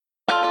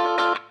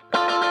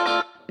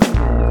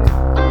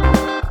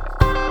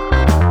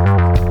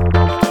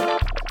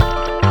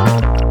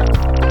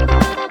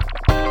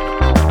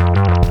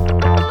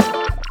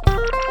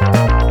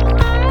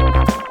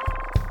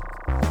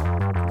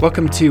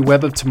Welcome to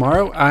Web of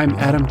Tomorrow. I'm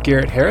Adam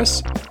Garrett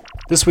Harris.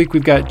 This week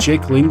we've got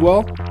Jake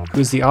Lingwall, who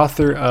is the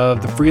author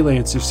of the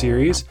Freelancer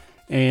series,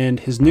 and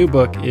his new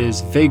book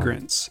is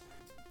Vagrants.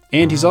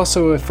 And he's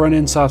also a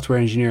front-end software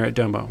engineer at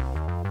Domo.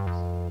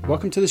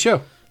 Welcome to the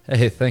show.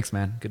 Hey, thanks,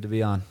 man. Good to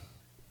be on.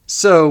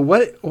 So,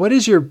 what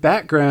is your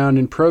background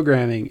in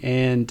programming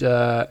and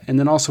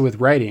then also with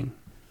writing?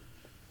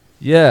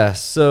 Yeah,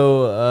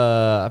 so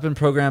I've been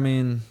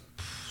programming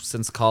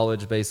since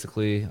college,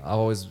 basically. I've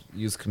always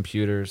used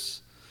computers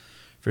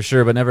for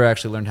sure, but never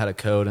actually learned how to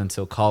code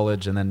until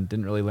college, and then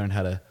didn't really learn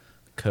how to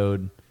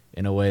code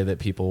in a way that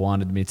people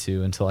wanted me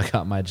to until I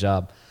got my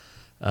job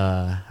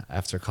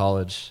after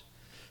college.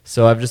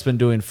 So I've just been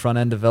doing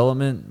front-end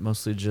development,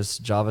 mostly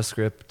just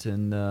JavaScript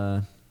and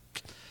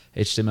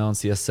HTML and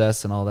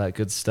CSS and all that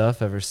good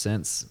stuff ever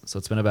since. So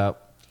it's been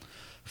about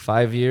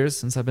 5 years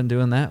since I've been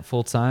doing that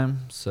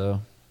full-time.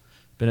 So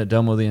been at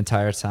Domo the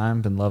entire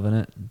time, been loving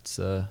it. It's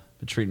been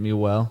treating me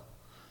well.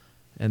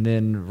 And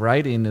then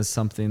writing is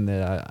something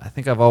that I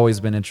think I've always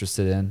been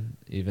interested in.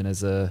 Even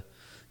as a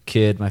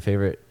kid, my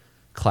favorite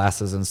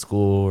classes in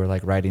school were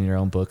like writing your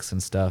own books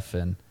and stuff.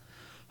 And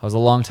I was a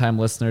long-time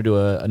listener to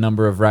a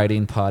number of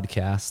writing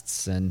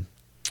podcasts, and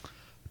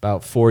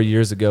about 4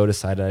 years ago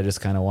decided I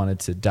just kind of wanted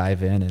to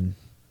dive in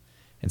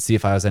and see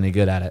if I was any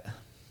good at it.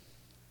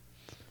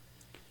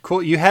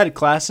 Cool. You had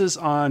classes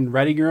on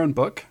writing your own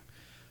book?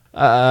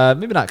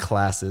 Maybe not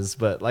classes,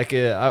 but like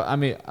I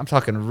mean, I'm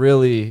talking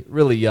really,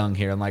 really young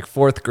here. In like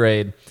fourth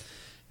grade,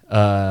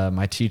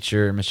 my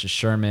teacher, Mrs.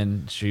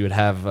 Sherman, she would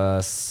have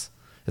us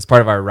as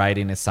part of our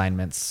writing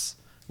assignments.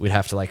 We'd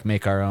have to like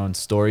make our own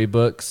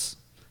storybooks,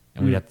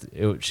 and we'd have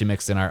to. She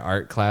mixed in our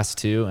art class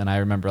too, and I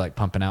remember like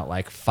pumping out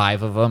like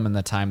 5 of them in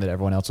the time that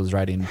everyone else was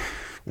writing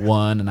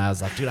one. And I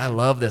was like, dude, I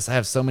love this. I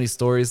have so many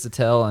stories to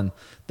tell, and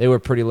they were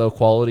pretty low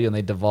quality, and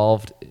they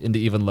devolved into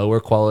even lower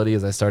quality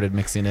as I started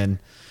mixing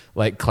in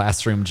like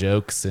classroom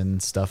jokes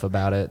and stuff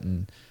about it.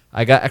 And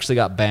I actually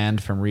got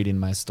banned from reading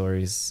my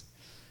stories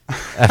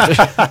after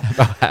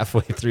about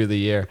halfway through the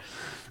year.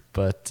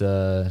 But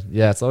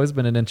yeah, it's always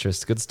been an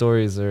interest. Good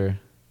stories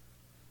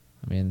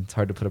it's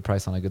hard to put a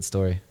price on a good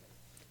story.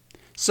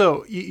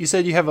 So you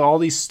said you have all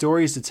these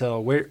stories to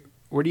tell. Where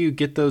do you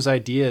get those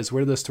ideas?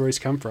 Where do those stories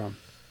come from?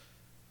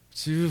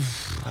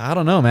 I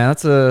don't know, man.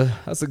 That's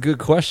a good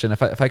question.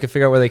 If I could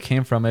figure out where they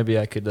came from, maybe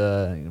I could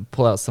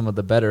pull out some of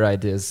the better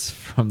ideas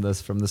from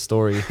the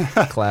story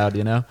cloud.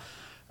 You know,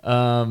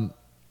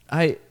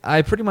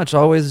 I pretty much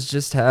always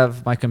just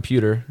have my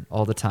computer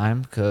all the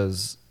time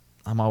because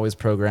I'm always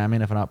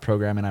programming. If I'm not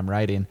programming, I'm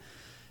writing.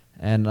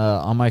 And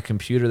on my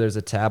computer, there's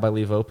a tab I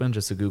leave open,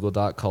 just a Google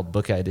Doc called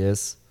Book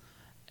Ideas,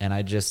 and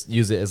I just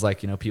use it as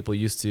like people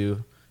used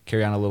to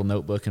carry on a little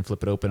notebook and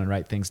flip it open and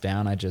write things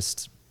down. I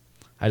just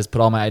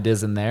put all my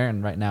ideas in there,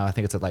 and right now I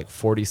think it's at like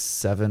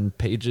 47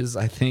 pages,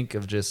 I think,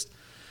 of just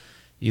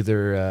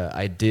either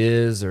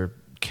ideas or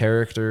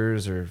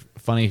characters or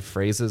funny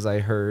phrases I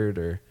heard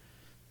or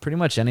pretty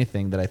much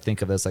anything that I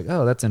think of as like,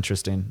 oh, that's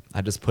interesting.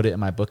 I just put it in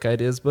my book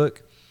ideas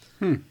book.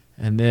 And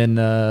then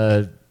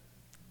I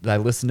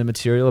listen to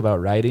material about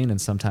writing, and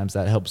sometimes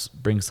that helps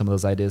bring some of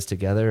those ideas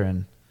together,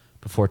 and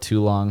before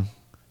too long,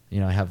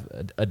 I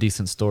have a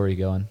decent story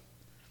going.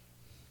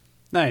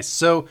 Nice.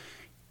 So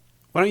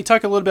why don't you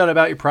talk a little bit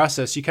about your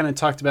process? You kind of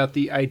talked about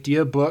the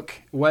idea book.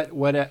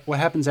 What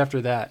happens after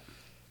that?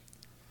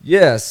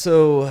 Yeah,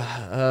 so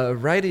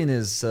writing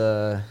is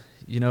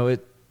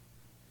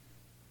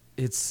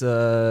it's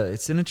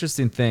an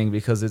interesting thing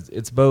because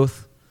it's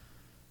both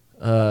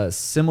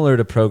similar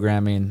to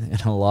programming in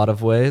a lot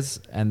of ways,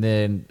 and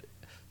then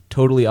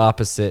totally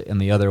opposite in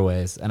the other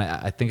ways. And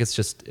I think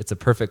it's a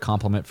perfect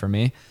complement for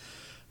me.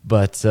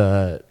 But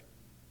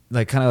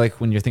like kind of like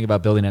when you're thinking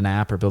about building an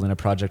app or building a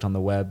project on the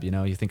web,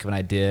 you think of an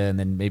idea and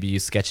then maybe you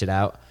sketch it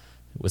out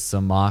with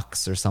some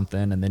mocks or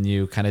something, and then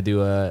you kind of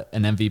do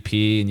an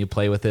MVP and you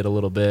play with it a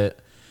little bit,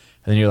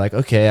 and then you're like,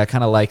 okay, I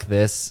kind of like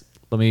this.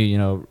 Let me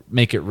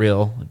make it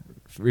real,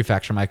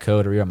 refactor my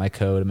code or rewrite my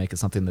code and make it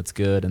something that's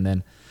good. And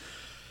then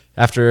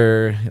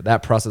after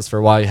that process for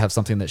a while, you have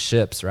something that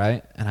ships,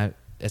 right? And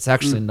it's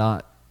actually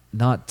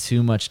not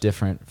too much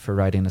different for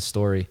writing a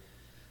story.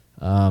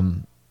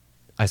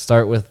 I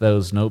start with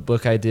those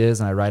notebook ideas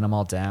and I write them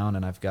all down,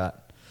 and I've got,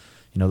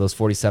 those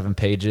 47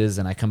 pages,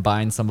 and I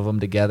combine some of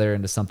them together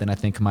into something I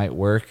think might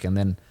work. And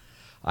then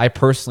I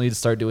personally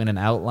start doing an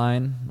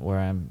outline where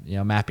I'm,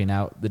 mapping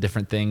out the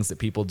different things that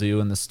people do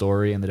in the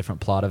story and the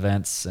different plot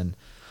events. And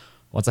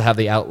once I have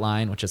the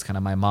outline, which is kind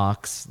of my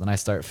mocks, then I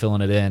start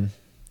filling it in.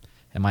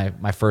 And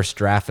my first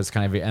draft is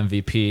kind of your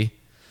MVP,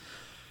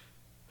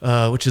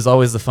 which is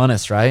always the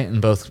funnest, right?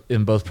 In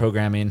both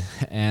programming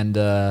and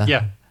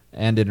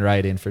and in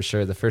writing, for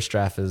sure. The first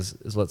draft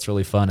is what's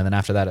really fun, and then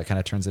after that, it kind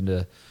of turns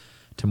into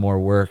more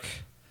work.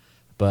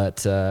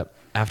 But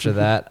after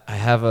that, I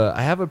have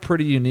a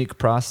pretty unique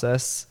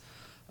process.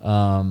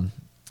 I'll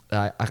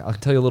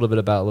tell you a little bit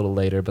about a little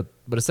later, but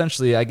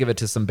essentially, I give it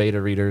to some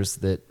beta readers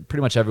that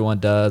pretty much everyone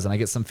does, and I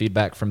get some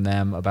feedback from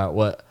them about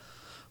what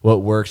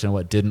worked and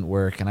what didn't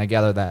work, and I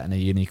gather that in a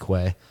unique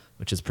way,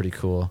 which is pretty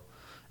cool.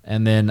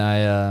 And then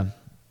I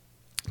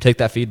take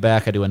that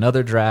feedback, I do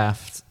another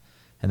draft,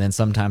 and then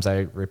sometimes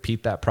I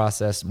repeat that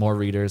process, more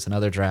readers,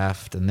 another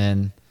draft, and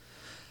then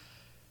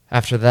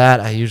after that,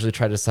 I usually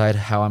try to decide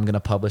how I'm going to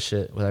publish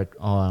it, whether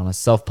I want to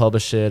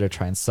self-publish it or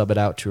try and sub it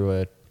out to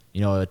a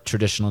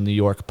traditional New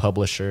York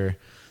publisher,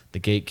 the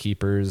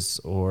gatekeepers,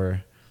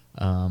 or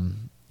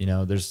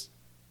there's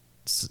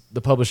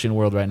the publishing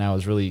world right now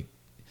is really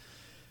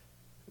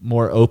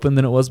more open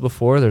than it was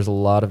before. There's a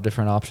lot of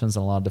different options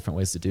and a lot of different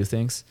ways to do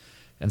things.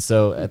 And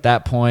so at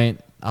that point,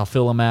 I'll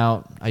fill them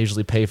out. I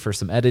usually pay for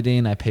some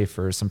editing. I pay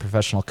for some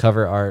professional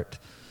cover art.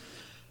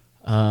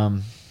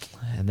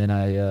 And then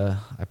I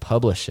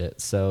publish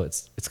it. So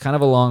it's kind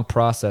of a long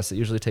process. It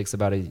usually takes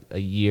about a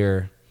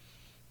year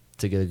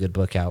to get a good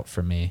book out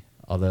for me.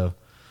 Although,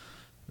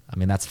 I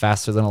mean, that's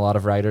faster than a lot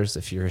of writers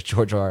if you're a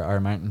George R.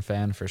 Martin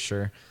fan, for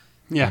sure.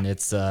 Yeah. And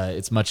it's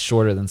much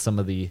shorter than some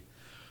of the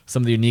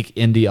unique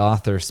indie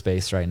author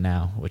space right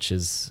now, which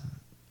is,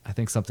 I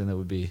think, something that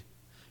would be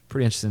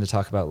pretty interesting to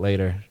talk about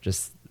later.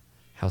 Just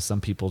how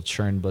some people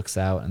churn books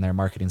out and their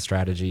marketing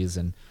strategies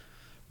and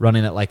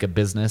running it like a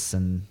business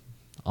and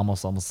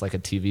almost like a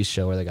TV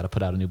show where they got to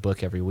put out a new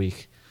book every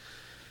week.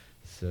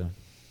 So,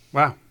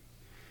 wow.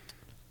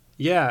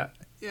 Yeah,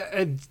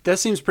 that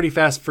seems pretty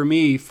fast for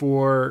me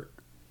for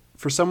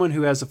someone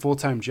who has a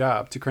full-time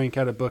job to crank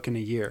out a book in a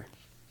year.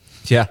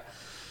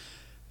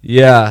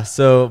 Yeah.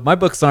 So my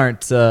books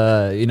aren't,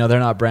 they're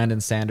not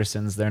Brandon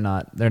Sanderson's. They're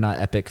not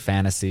epic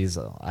fantasies.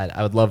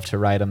 I would love to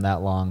write them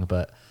that long,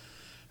 but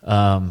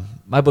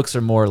my books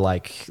are more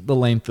like the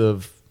length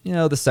of,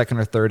 the second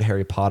or third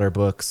Harry Potter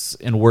books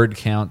in word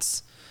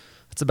counts.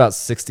 It's about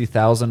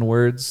 60,000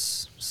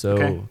 words. So,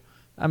 okay.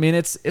 I mean,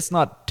 it's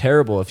not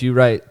terrible. If you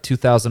write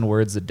 2,000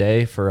 words a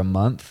day for a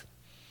month,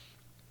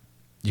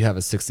 you have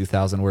a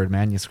 60,000 word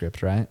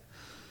manuscript, right?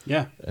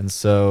 Yeah. And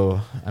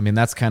so, I mean,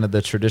 that's kind of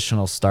the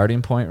traditional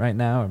starting point right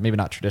now, or maybe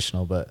not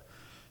traditional, but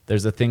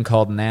there's a thing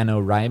called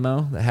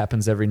NaNoWriMo that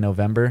happens every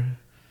November.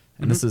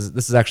 And this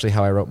is actually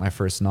how I wrote my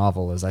first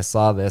novel. Is I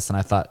saw this and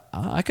I thought,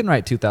 I can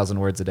write 2,000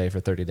 words a day for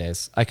 30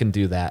 days. I can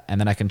do that. And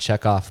then I can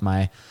check off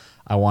my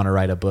I want to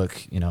write a book,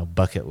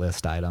 bucket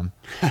list item.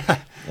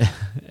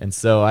 And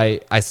so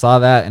I saw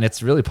that, and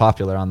it's really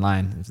popular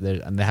online.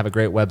 And they have a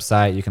great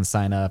website. You can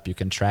sign up. You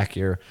can track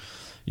your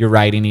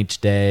writing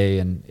each day.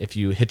 And if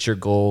you hit your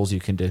goals, you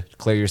can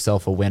declare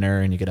yourself a winner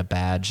and you get a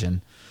badge.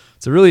 And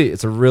it's a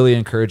really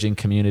encouraging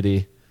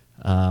community,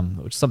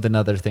 which is something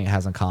another thing it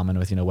has in common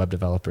with, web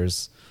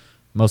developers.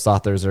 Most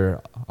authors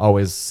are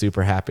always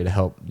super happy to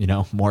help,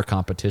 more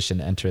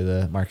competition enter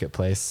the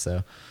marketplace.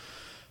 So,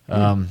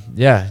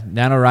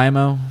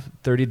 NaNoWriMo,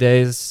 30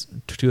 days,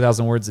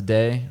 2,000 words a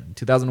day.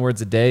 2,000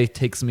 words a day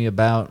takes me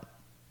about,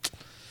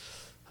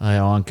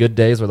 on good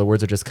days where the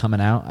words are just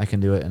coming out, I can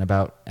do it in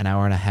about an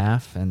hour and a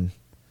half. And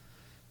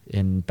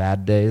in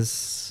bad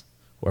days,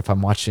 or if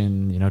I'm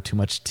watching, too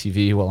much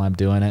TV while I'm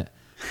doing it,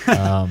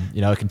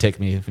 it can take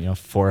me,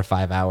 4 or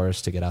 5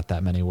 hours to get out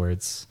that many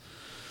words.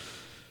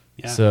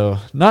 Yeah. So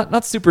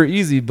not super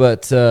easy,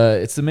 but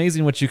it's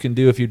amazing what you can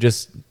do if you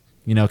just,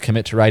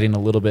 commit to writing a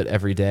little bit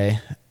every day,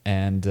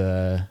 and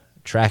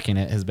tracking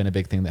it has been a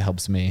big thing that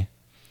helps me.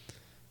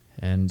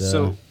 And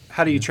so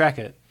how do you track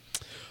it?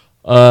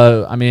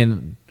 I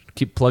mean,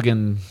 keep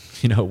plugging,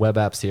 web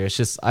apps here.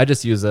 I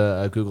just use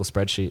a Google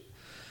spreadsheet.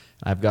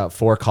 I've got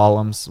 4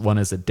 columns. One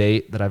is a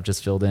date that I've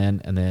just filled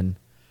in, and then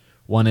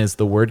one is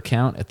the word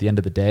count at the end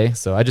of the day.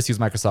 So I just use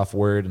Microsoft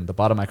Word, and at the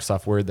bottom of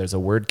Microsoft Word, there's a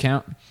word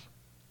count.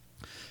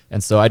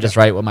 And so I just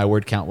write what my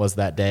word count was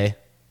that day,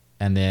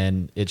 and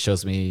then it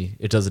shows me,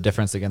 it does a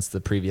difference against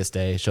the previous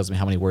day. It shows me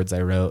how many words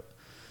I wrote.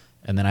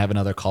 And then I have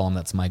another column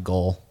that's my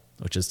goal,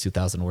 which is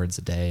 2,000 words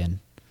a day, and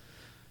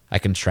I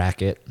can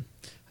track it.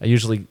 I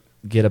usually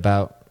get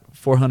about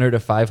 400 to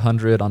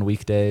 500 on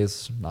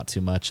weekdays, not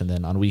too much. And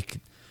then on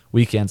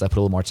weekends, I put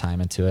a little more time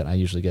into it. I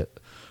usually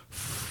get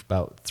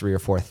about 3,000 or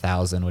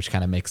 4,000, which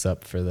kind of makes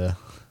up for the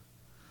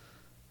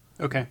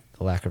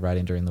lack of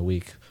writing during the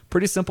week.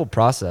 Pretty simple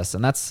process,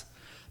 and that's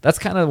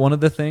kind of one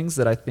of the things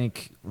that I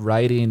think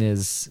writing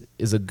is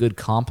a good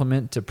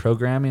complement to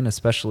programming,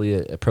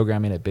 especially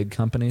programming at big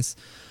companies,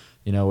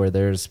 where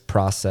there's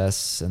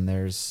process and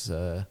there's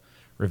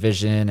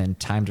revision and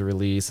time to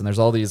release, and there's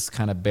all these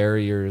kind of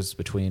barriers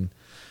between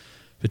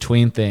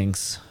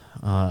things.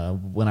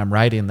 When I'm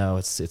writing, though,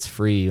 it's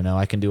free.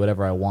 I can do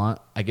whatever I want.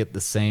 I get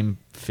the same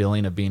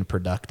feeling of being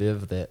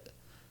productive that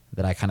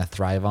I kind of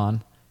thrive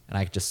on, and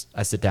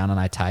I sit down and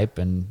I type,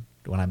 and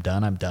when I'm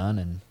done, I'm done.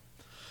 And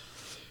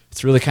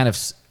it's really kind of,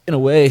 in a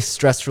way,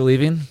 stress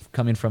relieving,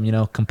 coming from,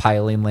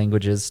 compiling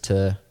languages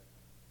to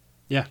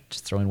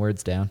just throwing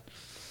words down.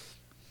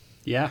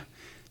 Yeah.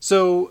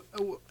 So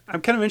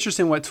I'm kind of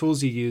interested in what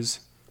tools you use.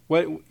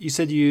 What you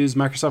said you use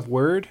Microsoft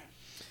Word.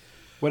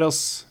 What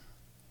else?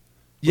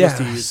 What else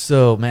do you use?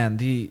 So man,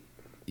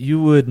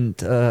 you wouldn't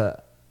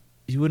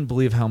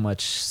believe how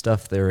much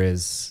stuff there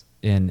is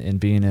in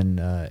being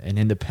an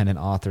independent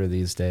author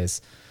these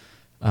days.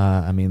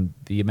 I mean,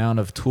 the amount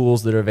of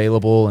tools that are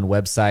available and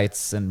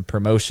websites and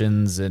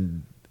promotions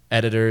and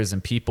editors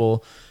and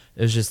people,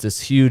 it was just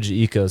this huge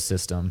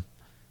ecosystem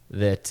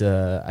that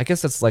I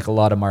guess that's like a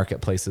lot of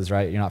marketplaces,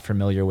 right? You're not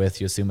familiar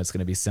with, you assume it's going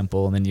to be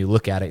simple, and then you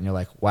look at it and you're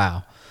like,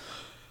 wow,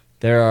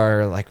 there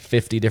are like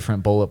 50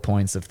 different bullet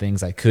points of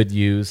things I could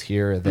use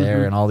here or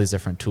there, and all these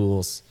different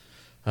tools.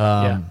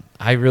 I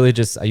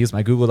use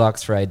my Google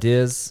Docs for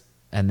ideas,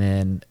 and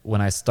then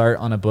when I start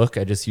on a book,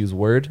 I just use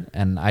Word,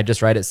 and I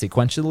just write it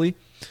sequentially.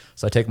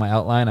 So I take my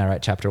outline, I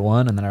write chapter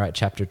 1, and then I write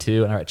chapter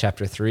 2, and I write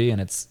chapter 3,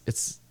 and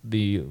it's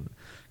the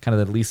kind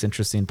of the least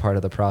interesting part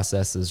of the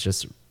process is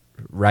just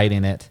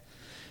writing it.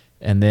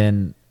 And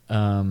then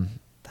I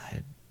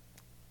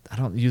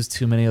don't use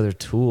too many other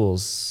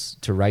tools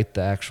to write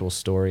the actual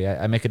story.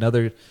 I make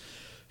another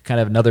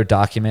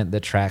document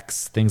that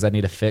tracks things I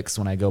need to fix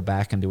when I go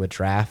back and do a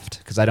draft,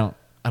 because I don't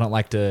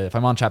like to, if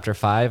I'm on chapter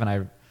 5 and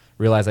I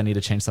realize I need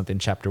to change something in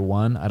chapter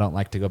 1, I don't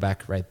like to go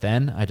back right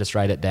then. I just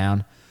write it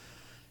down.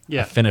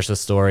 I finish the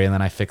story, and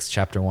then I fix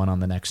chapter 1 on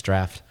the next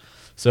draft.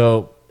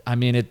 So I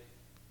mean,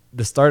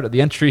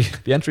 the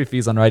entry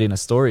fees on writing a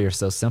story are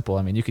so simple.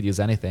 I mean, you could use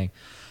anything.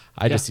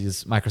 I just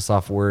use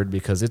Microsoft Word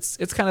because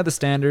it's kind of the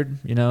standard,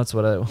 it's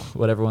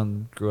what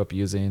everyone grew up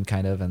using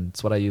kind of, and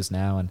it's what I use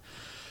now. And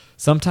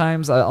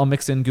sometimes I'll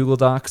mix in Google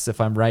Docs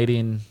if I'm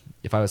writing.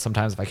 If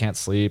I can't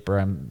sleep or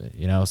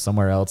I'm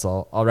somewhere else,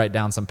 I'll write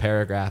down some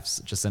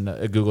paragraphs just in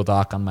a Google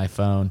Doc on my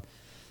phone,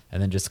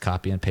 and then just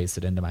copy and paste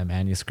it into my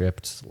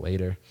manuscript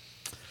later.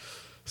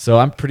 So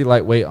I'm pretty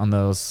lightweight on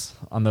those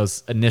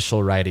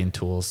initial writing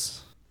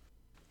tools.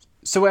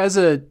 So as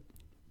a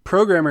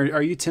programmer,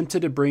 are you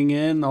tempted to bring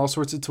in all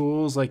sorts of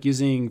tools like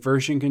using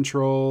version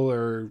control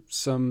or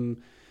some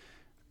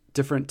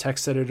different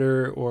text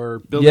editor, or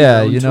building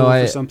your own tool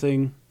for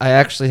something? I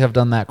actually have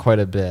done that quite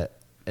a bit,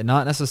 and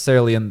not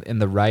necessarily in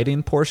the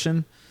writing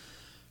portion,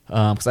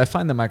 because I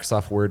find that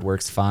Microsoft Word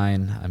works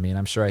fine. I mean,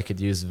 I'm sure I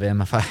could use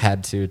Vim if I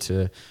had to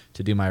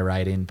do my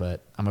writing,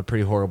 but I'm a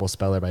pretty horrible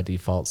speller by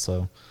default,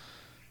 so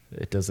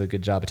it does a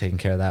good job of taking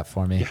care of that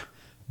for me.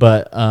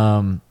 But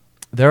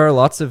there are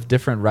lots of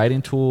different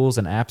writing tools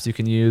and apps you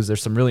can use.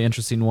 There's some really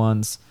interesting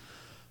ones.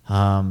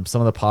 Some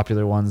of the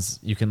popular ones,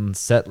 you can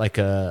set like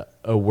a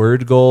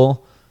word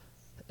goal.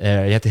 You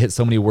have to hit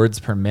so many words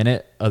per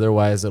minute,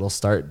 otherwise it'll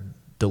start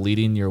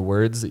deleting your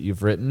words that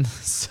you've written.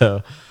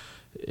 So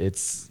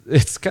it's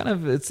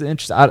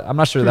interesting. I'm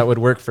not sure that would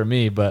work for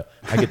me, but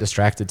I get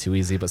distracted too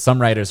easy. But some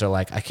writers are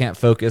like, I can't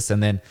focus,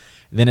 and then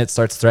it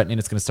starts threatening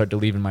it's going to start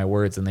deleting my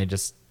words, and I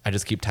just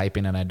keep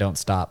typing and I don't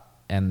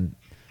stop, and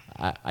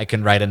I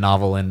can write a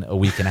novel in a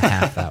week and a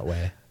half that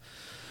way.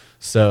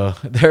 So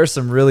there are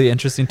some really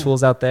interesting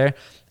tools out there.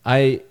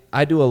 I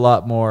do a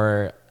lot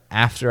more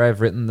after I've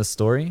written the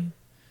story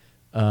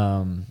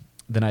than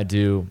I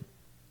do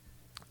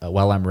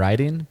while I'm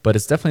writing, but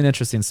it's definitely an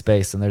interesting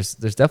space, and there's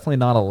definitely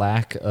not a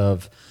lack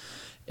of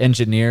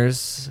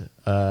engineers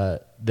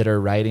that are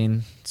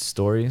writing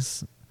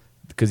stories,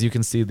 because you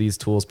can see these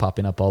tools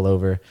popping up all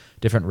over,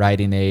 different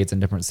writing aids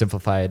and different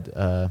simplified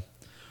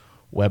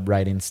web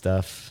writing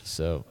stuff.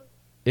 So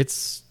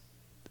it's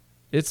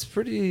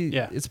pretty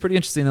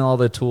interesting in all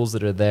the tools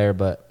that are there,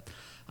 but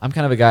I'm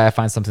kind of a guy, I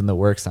find something that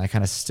works and I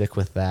kind of stick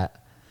with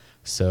that.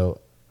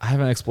 So I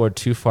haven't explored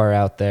too far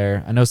out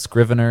there. I know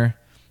Scrivener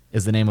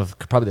is the name of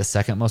probably the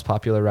second most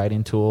popular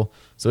writing tool.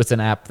 So it's an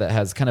app that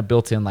has kind of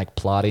built in like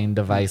plotting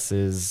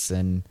devices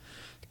and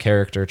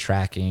character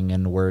tracking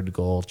and word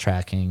goal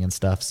tracking and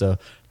stuff. So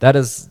that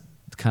is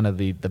kind of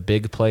the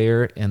big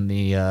player in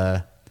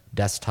the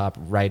desktop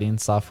writing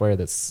software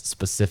that's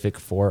specific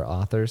for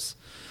authors.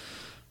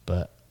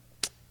 But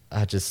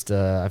I've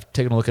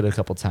taken a look at it a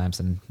couple times,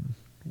 and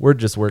Word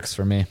just works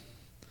for me.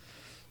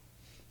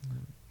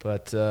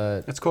 But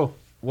that's cool.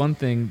 One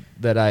thing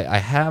that I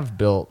have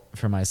built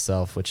for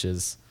myself, which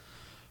is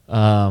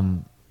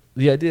the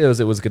idea was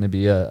it was going to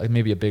be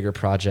maybe a bigger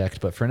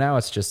project, but for now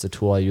it's just a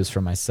tool I use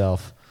for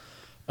myself.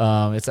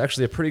 It's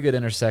actually a pretty good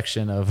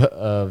intersection of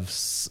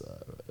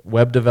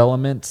web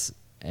development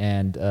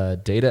and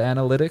data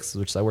analytics,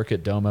 which I work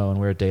at Domo, and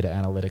we're a data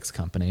analytics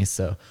company.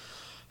 So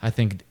I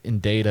think in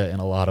data in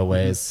a lot of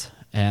ways.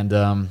 And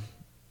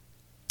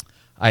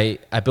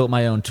I built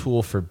my own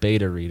tool for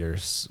beta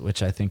readers,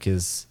 which I think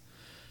is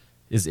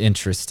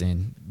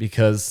interesting,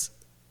 because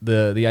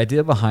the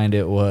idea behind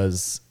it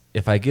was,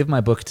 if I give my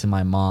book to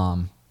my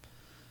mom,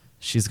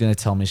 she's going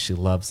to tell me she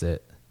loves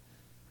it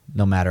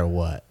no matter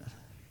what.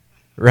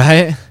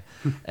 Right?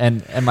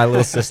 and my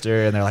little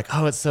sister, and they're like,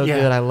 oh, it's so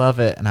good, I love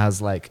it. And I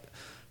was like,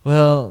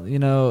 well,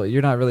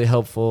 you're not really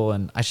helpful,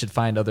 and I should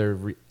find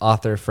other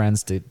author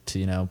friends to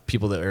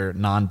people that are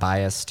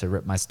non-biased to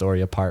rip my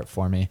story apart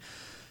for me.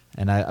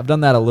 And I've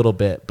done that a little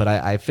bit, but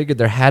I figured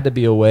there had to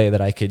be a way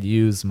that I could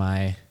use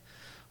my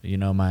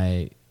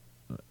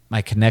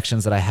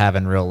connections that I have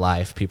in real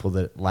life, people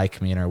that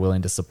like me and are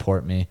willing to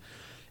support me,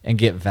 and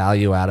get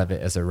value out of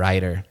it as a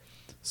writer.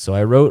 So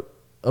I wrote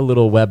a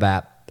little web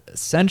app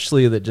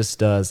essentially that just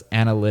does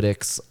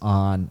analytics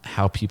on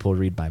how people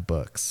read my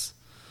books.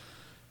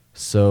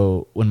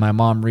 So when my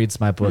mom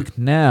reads my book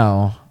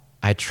now,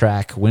 I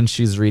track when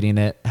she's reading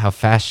it, how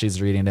fast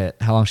she's reading it,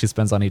 how long she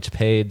spends on each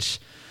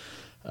page,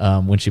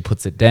 when she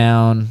puts it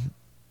down.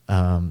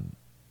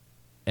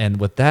 And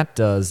what that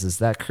does is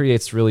that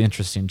creates really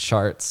interesting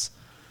charts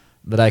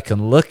that I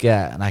can look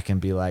at, and I can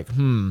be like,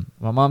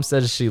 my mom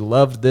says she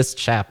loved this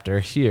chapter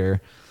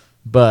here,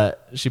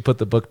 but she put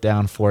the book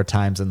down 4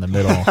 times in the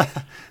middle,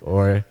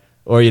 or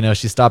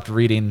she stopped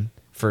reading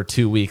for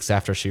 2 weeks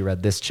after she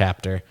read this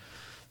chapter.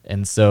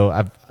 And so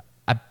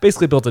I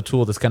basically built a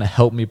tool that's going to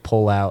help me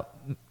pull out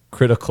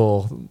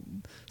critical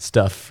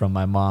stuff from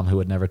my mom, who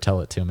would never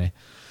tell it to me.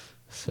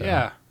 So,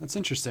 yeah, that's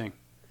interesting.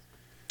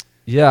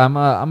 Yeah, I'm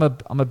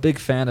a big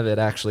fan of it.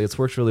 Actually, it's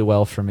worked really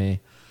well for me,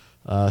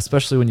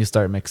 especially when you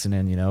start mixing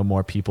in,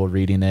 more people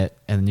reading it,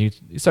 and you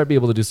start being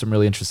able to do some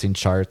really interesting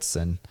charts.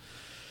 And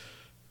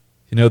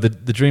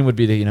the dream would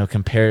be to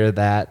compare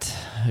that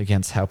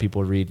against how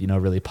people read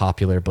really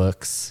popular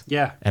books.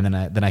 Yeah, and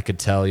then I could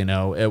tell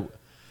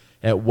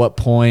at what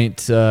point.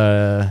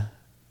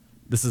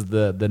 This is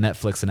the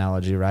Netflix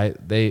analogy, right?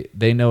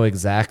 They know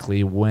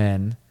exactly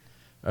when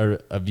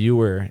a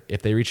viewer,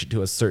 if they reach it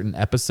to a certain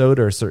episode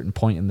or a certain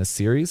point in the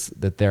series,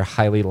 that they're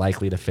highly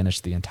likely to finish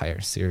the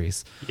entire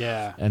series.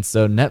 Yeah. And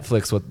so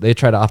Netflix, what they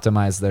try to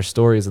optimize their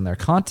stories and their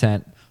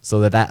content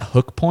so that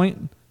hook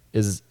point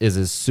is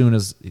as soon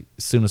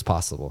as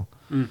possible.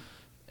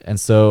 And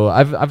so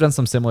I've done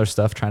some similar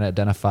stuff trying to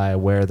identify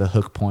where the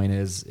hook point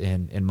is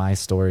in my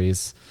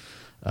stories,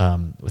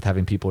 with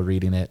having people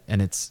reading it,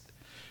 and it's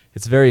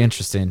very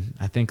interesting.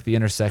 I think the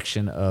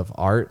intersection of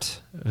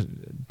art,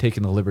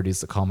 taking the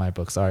liberties to call my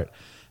books art,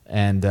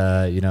 and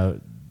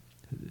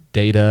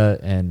data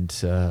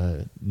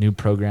and new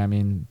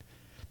programming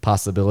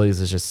possibilities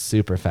is just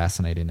super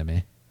fascinating to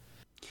me.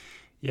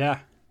 Yeah.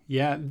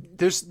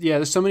 There's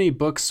so many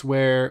books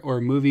or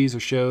movies or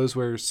shows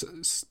where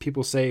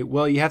people say,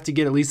 well, you have to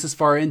get at least this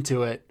far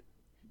into it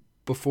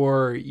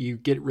before you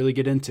really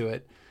get into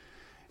it.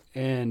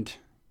 And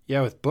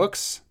yeah, with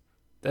books,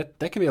 that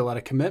can be a lot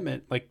of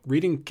commitment. Like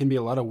reading can be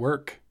a lot of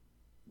work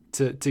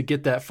to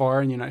get that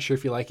far, and you're not sure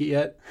if you like it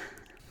yet.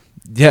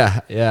 Yeah,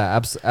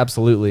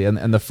 absolutely.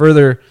 And the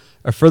further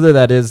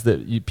that is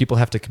that people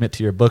have to commit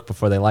to your book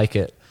before they like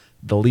it,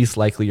 the least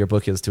likely your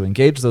book is to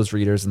engage those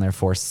readers and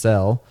therefore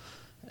sell.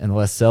 And the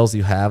less sales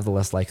you have, the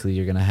less likely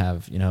you're going to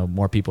have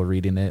more people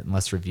reading it and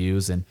less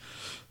reviews, and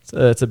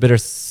it's a bitter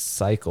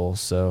cycle.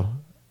 So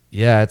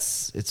yeah,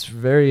 it's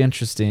very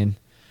interesting.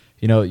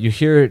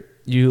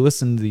 You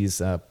listen to these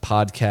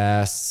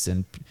podcasts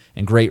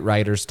and great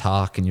writers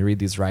talk, and you read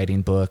these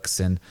writing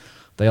books, and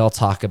they all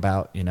talk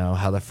about,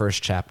 how the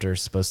first chapter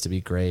is supposed to be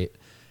great.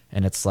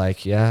 And it's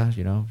like, yeah,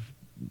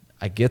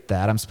 I get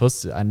that.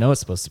 I know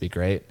it's supposed to be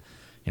great.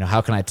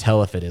 How can I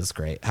tell if it is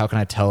great? How can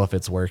I tell if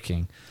it's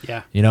working?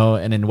 Yeah.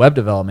 And in web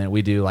development,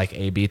 we do like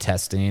A/B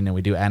testing, and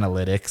we do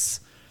analytics,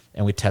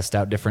 and we test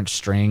out different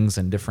strings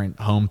and different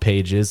home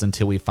pages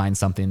until we find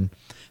something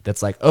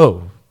that's like,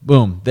 oh,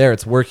 boom, there,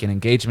 it's working.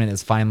 Engagement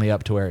is finally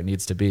up to where it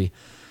needs to be.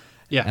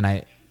 Yeah. And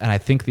I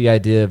think the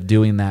idea of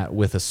doing that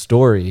with a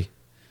story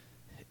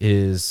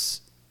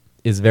is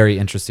very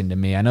interesting to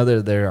me. I know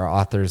that there are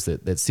authors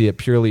that see it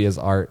purely as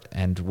art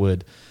and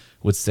would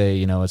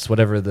say, it's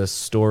whatever the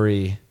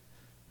story,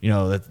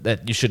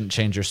 that you shouldn't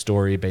change your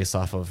story based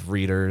off of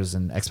readers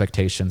and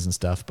expectations and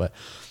stuff. But,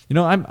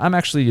 I'm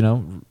actually,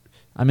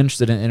 I'm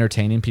interested in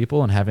entertaining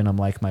people and having them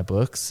like my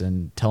books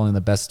and telling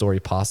the best story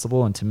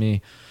possible. And to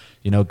me,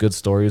 good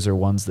stories are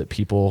ones that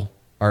people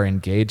are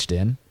engaged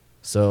in.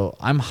 So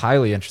I'm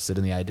highly interested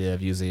in the idea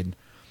of using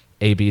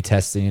A/B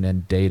testing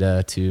and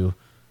data to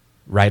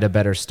write a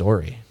better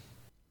story.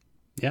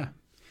 Yeah.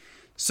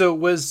 So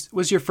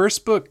was your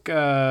first book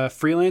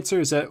Freelancer?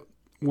 Is that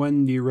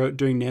one you wrote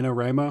during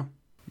NaNoWriMo?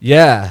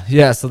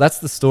 Yeah. So that's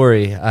the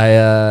story.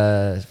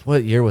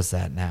 What year was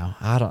that now?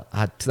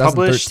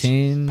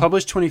 2013.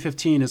 Published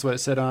 2015 is what it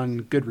said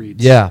on Goodreads.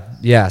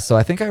 Yeah. So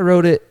I think I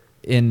wrote it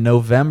in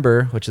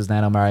November, which is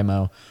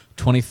NaNoWriMo,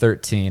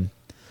 2013.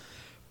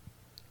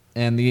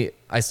 And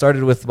I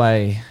started with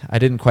I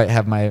didn't quite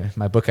have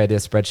my book idea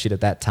spreadsheet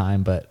at that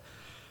time, but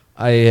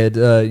I had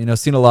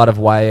seen a lot of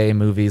YA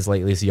movies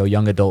lately, so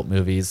young adult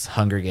movies,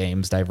 Hunger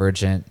Games,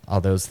 Divergent,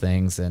 all those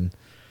things, and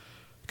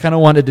kind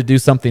of wanted to do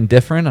something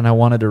different. And I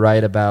wanted to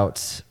write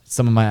about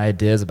some of my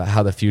ideas about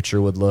how the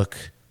future would look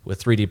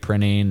with 3D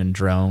printing and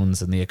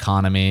drones and the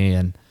economy.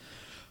 And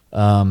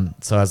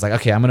so I was like,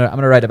 okay, I'm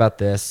gonna write about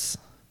this.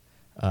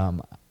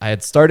 I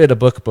had started a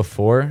book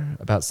before,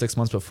 about 6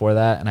 months before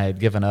that, and I had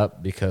given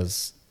up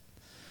because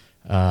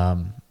I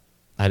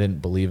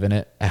didn't believe in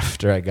it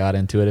after I got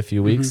into it a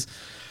few weeks.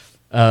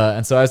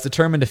 And so I was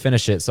determined to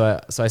finish it.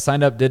 So I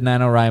signed up, did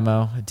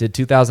NaNoWriMo, did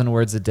 2,000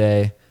 words a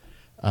day,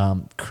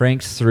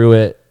 cranked through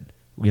it.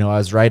 I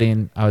was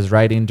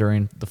writing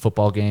during the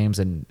football games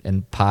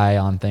and pie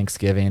on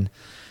Thanksgiving,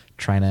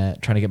 trying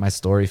to get my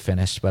story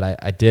finished. But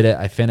I did it.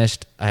 I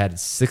finished. I had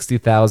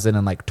 60,000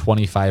 and like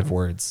 25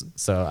 words.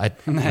 So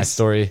nice.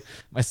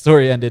 my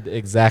story ended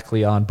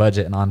exactly on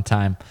budget and on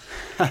time.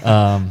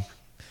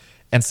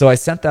 And so I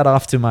sent that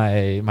off to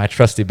my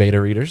trusty beta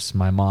readers,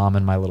 my mom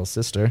and my little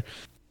sister,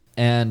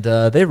 and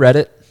they read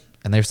it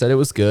and they said it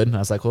was good. And I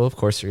was like, well, of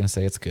course you're going to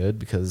say it's good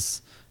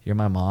because you're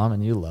my mom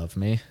and you love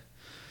me.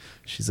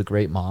 She's a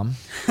great mom.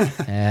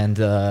 And,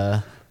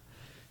 that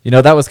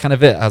was kind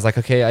of it. I was like,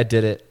 okay, I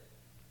did it.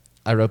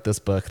 I wrote this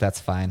book. That's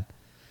fine.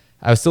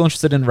 I was still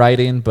interested in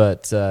writing,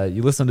 but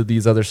you listen to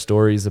these other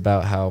stories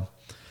about how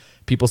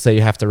people say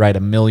you have to write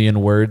 1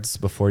 million words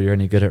before you're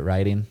any good at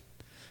writing.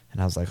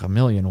 And I was like, 1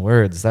 million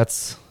words?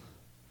 That's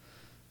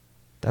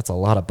a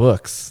lot of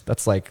books.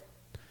 That's like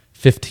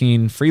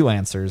 15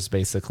 freelancers,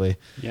 basically.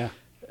 Yeah.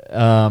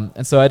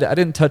 And so I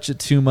didn't touch it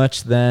too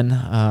much then.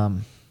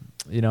 And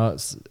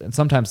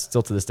sometimes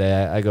still to this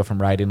day, I go from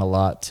writing a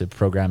lot to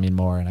programming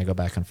more, and I go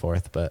back and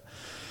forth. But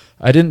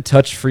I didn't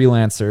touch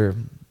freelancer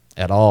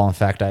at all. In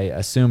fact, I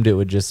assumed it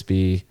would just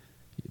be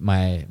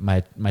my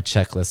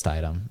checklist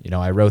item.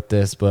 I wrote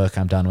this book,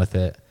 I'm done with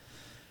it.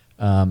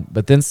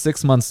 But then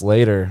 6 months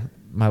later,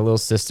 my little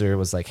sister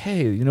was like,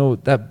 hey,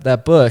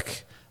 that book,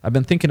 I've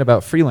been thinking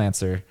about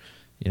freelancer.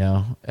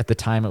 At the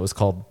time it was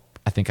called,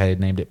 I think I had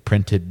named it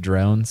Printed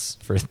Drones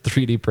for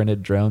 3D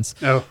printed drones.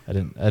 Oh, I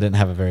didn't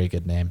have a very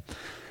good name.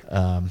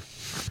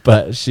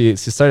 But she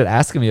started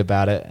asking me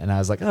about it, and I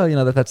was like,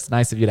 oh, that's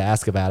nice of you to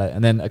ask about it.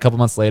 And then a couple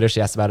months later, she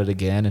asked about it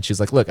again, and she's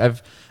like, look,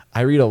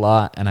 I read a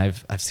lot, and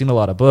I've seen a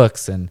lot of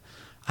books, and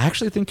I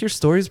actually think your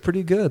story's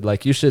pretty good.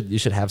 Like you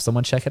should have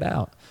someone check it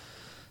out.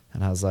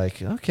 And I was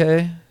like,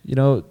 okay,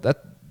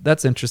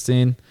 that's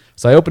interesting.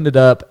 So I opened it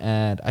up,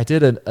 and I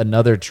did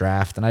another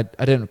draft, and I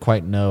didn't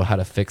quite know how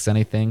to fix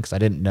anything because I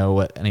didn't know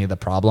what any of the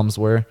problems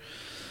were.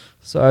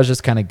 So I was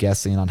just kind of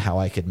guessing on how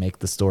I could make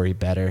the story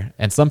better.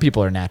 And some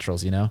people are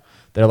naturals,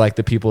 They're like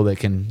the people that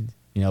can,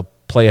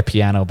 play a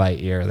piano by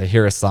ear. They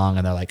hear a song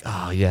and they're like,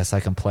 oh, yes, I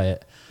can play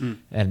it.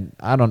 And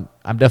I'm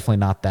definitely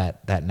not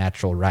that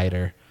natural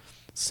writer.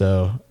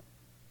 So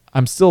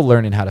I'm still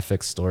learning how to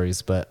fix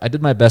stories, but I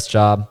did my best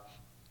job.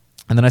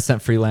 And then I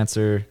sent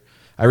Freelancer.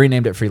 I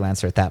renamed it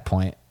Freelancer at that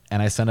point,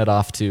 and I sent it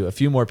off to a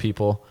few more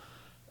people.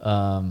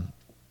 And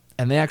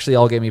they actually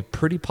all gave me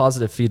pretty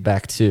positive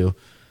feedback too.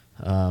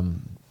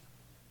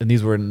 And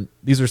these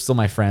were still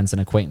my friends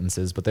and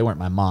acquaintances, but they weren't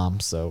my mom.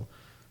 So,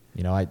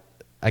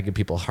 I give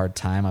people a hard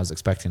time. I was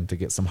expecting to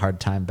get some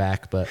hard time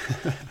back, but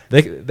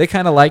they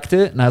kind of liked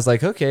it. And I was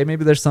like, okay,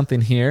 maybe there's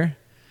something here.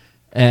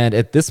 And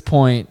at this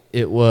point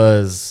it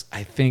was,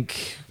 I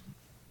think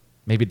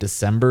maybe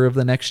December of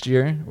the next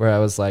year where I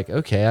was like,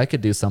 okay, I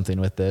could do something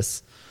with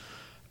this.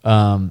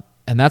 And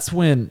that's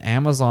when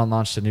Amazon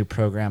launched a new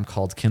program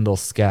called Kindle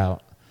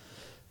Scout,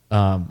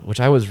 which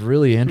I was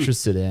really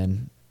interested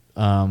in.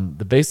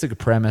 The basic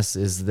premise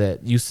is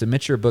that you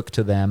submit your book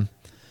to them,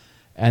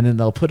 and then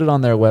they'll put it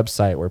on their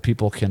website where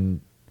people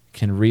can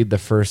read the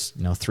first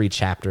 3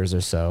 chapters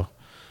or so,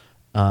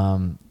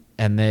 and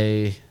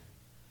they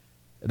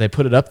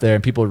put it up there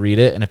and people read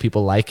it, and if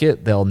people like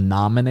it, they'll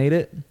nominate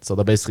it. So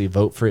they'll basically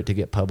vote for it to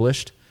get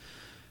published,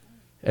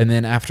 and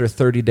then after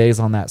 30 days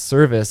on that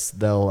service,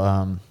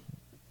 they'll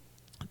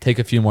take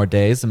a few more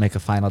days and make a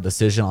final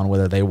decision on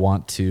whether they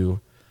want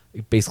to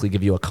basically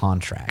give you a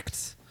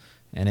contract.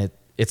 And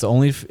it's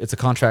a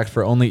contract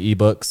for only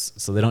ebooks,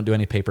 so they don't do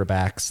any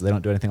paperbacks, they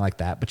don't do anything like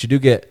that. But you do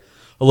get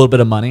a little bit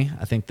of money.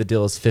 I think the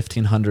deal is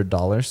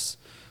 $1,500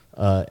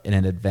 in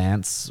an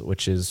advance,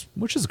 which is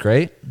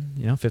great.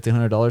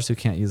 $1,500. Who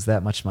can't use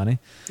that much money?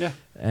 Yeah.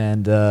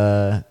 And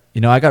I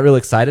got really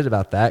excited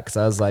about that because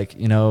I was like,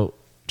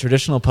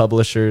 traditional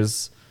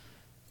publishers,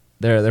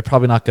 they're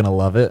probably not going to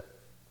love it.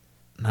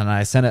 And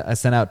I sent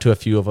out to a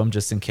few of them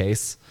just in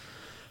case.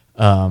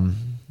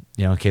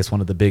 In case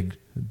one of the big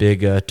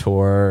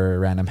Tor or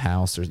Random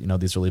House or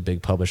these really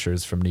big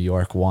publishers from New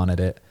York wanted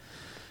it.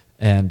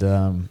 And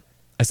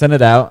I sent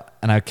it out,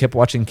 and I kept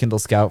watching Kindle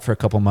Scout for a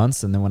couple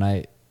months, and then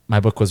when my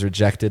book was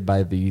rejected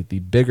by the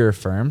bigger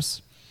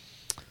firms,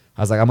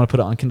 I was like, I'm gonna put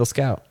it on Kindle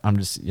Scout. I'm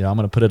going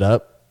to put it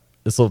up.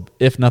 This will,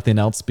 if nothing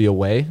else, be a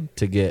way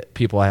to get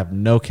people I have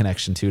no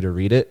connection to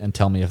read it and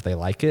tell me if they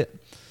like it.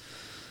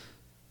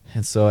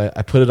 And so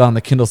I put it on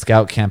the Kindle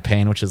Scout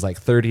campaign, which is like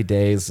 30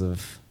 days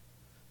of.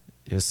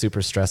 It was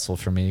super stressful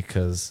for me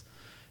because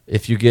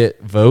if you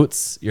get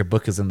votes, your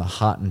book is in the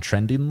hot and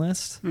trending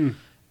list.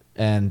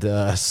 And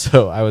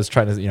so I was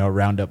trying to,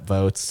 round up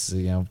votes,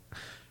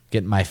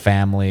 get my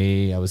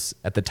family.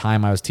 At the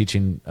time I was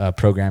teaching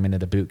programming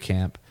at a boot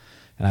camp,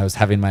 and I was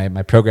having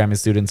my programming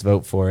students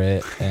vote for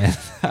it. And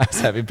I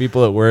was having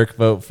people at work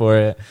vote for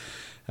it.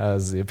 I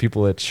was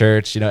people at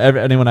church,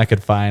 anyone I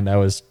could find, I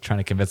was trying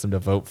to convince them to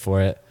vote for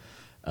it.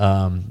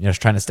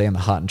 Just trying to stay in the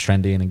hot and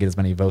trending and get as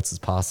many votes as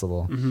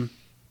possible. Mm-hmm.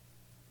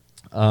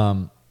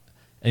 And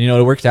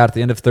it worked out at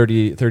the end of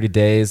 30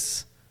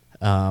 days.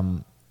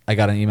 I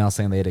got an email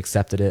saying they had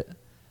accepted it,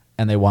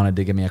 and they wanted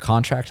to give me a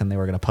contract, and they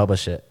were going to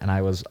publish it. And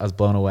I was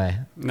blown away.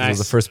 Nice. It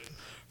was the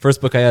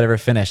first book I had ever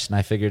finished, and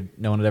I figured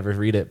no one would ever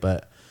read it,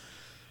 but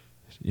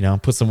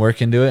put some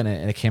work into it,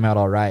 and it came out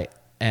all right.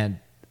 And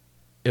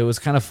it was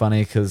kind of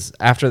funny because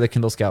after the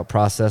Kindle Scout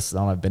process,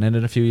 I've been in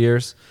it a few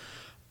years.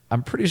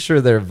 I'm pretty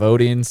sure their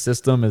voting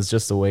system is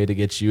just a way to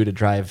get you to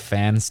drive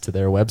fans to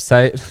their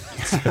website.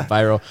 It's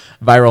a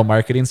viral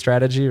marketing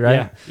strategy,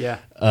 right? Yeah.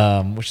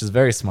 Which is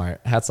very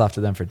smart. Hats off to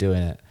them for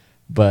doing it.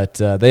 But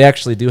they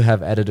actually do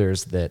have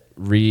editors that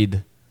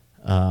read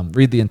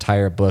the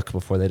entire book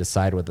before they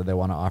decide whether they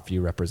want to offer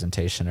you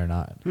representation or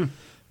not,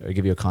 or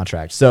give you a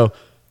contract. So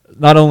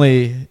not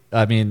only,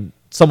 I mean,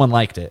 someone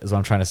liked it is what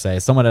I'm trying to say.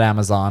 Someone at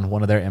Amazon,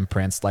 one of their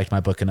imprints, liked my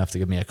book enough to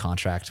give me a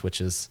contract, which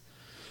was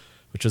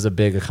a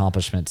big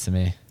accomplishment to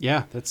me.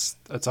 Yeah, that's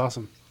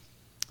awesome.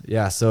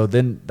 Yeah, so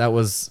then that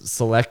was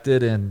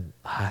selected in,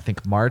 I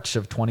think, March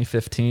of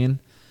 2015.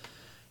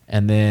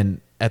 And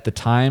then at the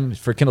time,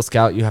 for Kindle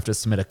Scout, you have to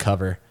submit a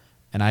cover.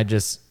 And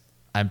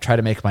I'm trying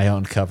to make my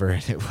own cover,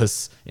 and it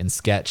was in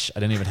Sketch. I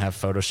didn't even have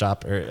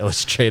Photoshop or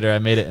Illustrator. I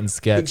made it in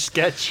Sketch. In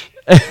Sketch?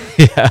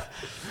 Yeah.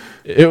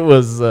 It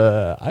was,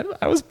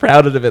 I was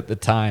proud of it at the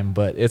time,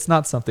 but it's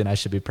not something I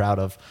should be proud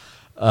of.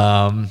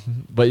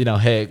 But, you know,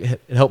 hey,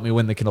 it helped me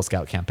win the Kindle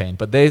Scout campaign.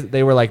 But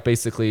they were like,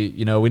 basically,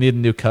 you know, we need a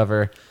new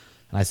cover.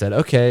 And I said,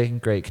 okay,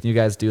 great. Can you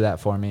guys do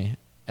that for me?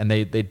 And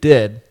they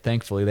did,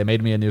 thankfully. They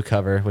made me a new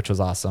cover, which was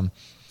awesome.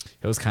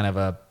 It was kind of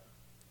a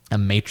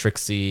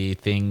matrixy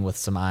thing with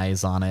some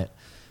eyes on it.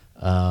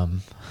 It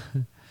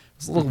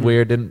was a little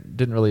weird.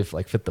 Didn't really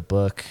like fit the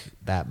book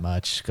that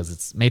much because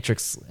it's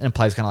Matrix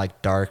implies kind of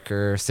like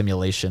darker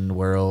simulation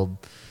world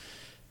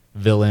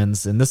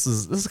villains. And this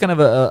is kind of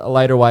a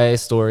lighter YA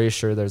story.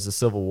 Sure, there's a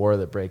civil war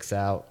that breaks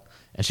out,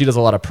 and she does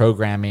a lot of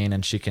programming,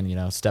 and she can, you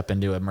know, step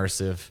into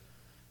immersive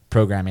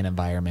programming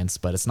environments,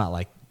 but it's not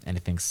like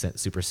anything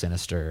super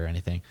sinister or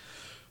anything.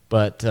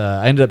 But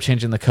I ended up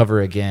changing the cover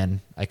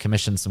again. I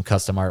commissioned some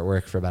custom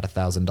artwork for about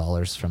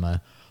 $1,000 from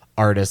a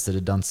artist that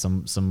had done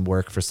some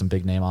work for some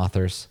big name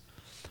authors,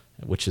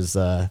 which is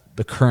the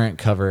current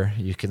cover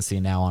you can see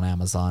now on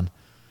Amazon,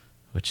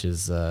 which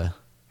is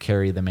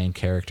Carrie, the main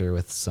character,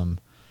 with some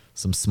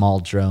small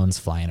drones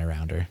flying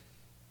around her.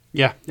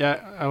 Yeah,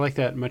 I like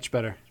that much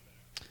better.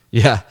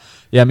 Yeah,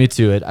 me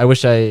too. I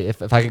wish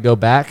if I could go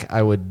back,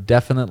 I would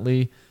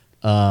definitely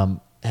have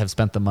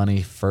spent the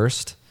money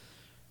first,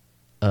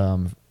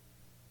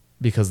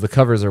 because the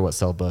covers are what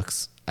sell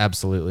books.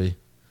 Absolutely.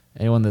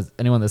 Anyone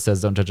that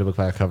says don't judge a book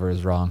by a cover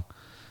is wrong,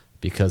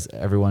 because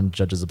everyone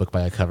judges a book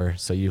by a cover.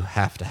 So you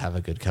have to have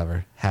a good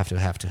cover. Have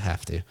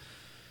to.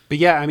 But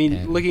yeah, I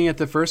mean, looking at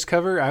the first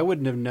cover, I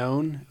wouldn't have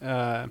known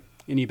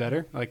any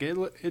better. Like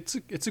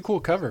it's a cool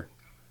cover.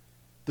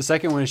 The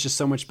second one is just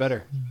so much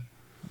better.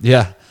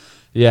 Yeah,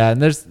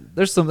 and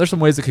there's some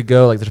ways it could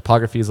go. Like the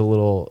topography is a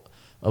little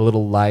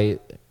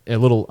light, a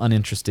little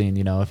uninteresting.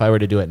 You know, if I were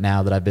to do it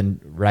now that I've been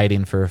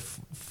writing for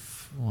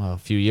a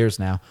few years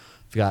now,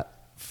 I've got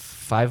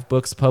 5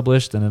 books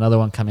published and another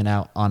one coming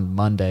out on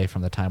Monday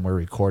from the time we're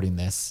recording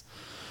this.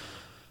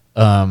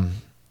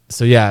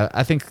 So yeah,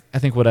 I think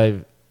what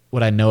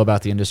I know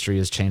about the industry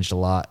has changed a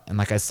lot, and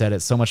like I said,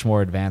 it's so much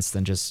more advanced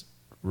than just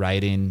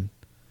writing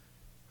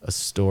a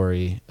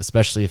story,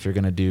 especially if you're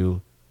going to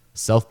do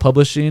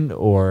self-publishing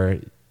or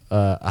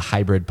a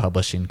hybrid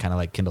publishing, kind of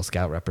like Kindle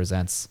Scout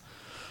represents.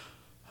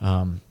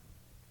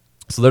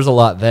 So there's a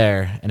lot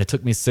there, and it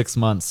took me 6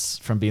 months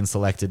from being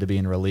selected to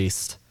being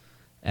released.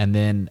 And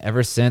then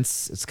ever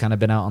since, it's kind of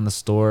been out on the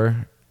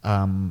store.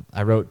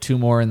 I wrote 2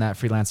 more in that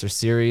freelancer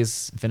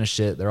series, finished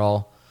it. They're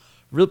all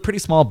pretty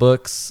small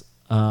books.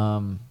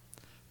 I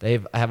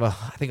have I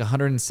think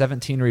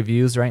 117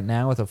 reviews right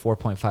now with a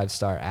 4.5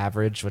 star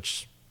average,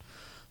 which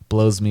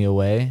blows me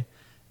away.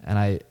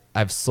 And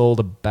I've sold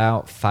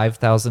about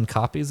 5,000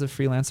 copies of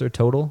Freelancer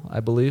total, I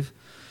believe.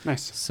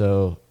 Nice.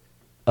 So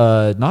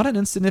not an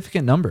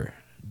insignificant number.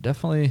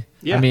 Definitely.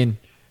 Yeah. I mean,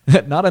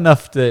 not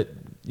enough that,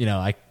 you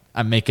know,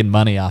 I'm making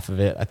money off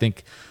of it. I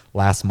think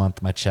last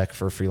month my check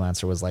for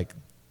Freelancer was like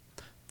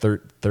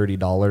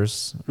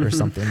 $30 or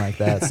something like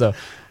that. So,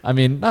 I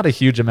mean, not a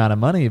huge amount of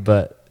money,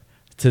 but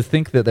to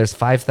think that there's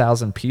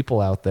 5,000 people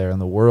out there in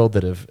the world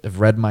that have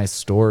read my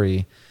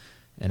story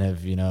and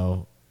have, you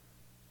know,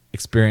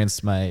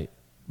 experienced my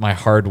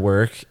hard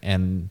work,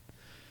 and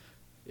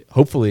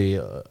hopefully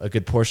a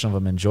good portion of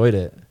them enjoyed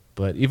it.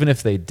 But even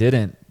if they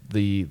didn't,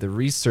 the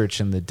research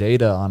and the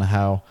data on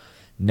how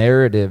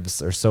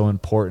narratives are so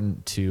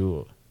important to,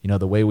 you know,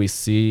 the way we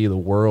see the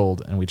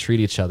world and we treat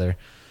each other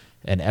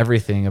and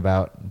everything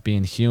about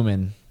being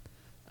human,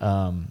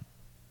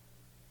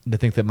 to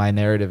think that my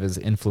narrative has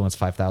influenced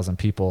 5,000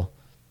 people,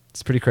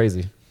 it's pretty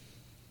crazy.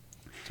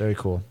 It's very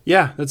cool.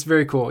 Yeah, that's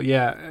very cool.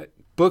 Yeah,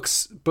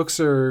 books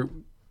are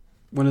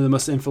one of the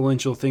most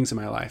influential things in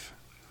my life.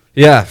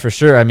 Yeah, for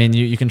sure. I mean,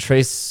 you can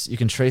trace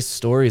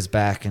stories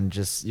back, and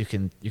just you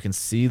can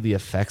see the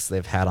effects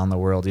they've had on the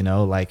world. You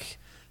know, like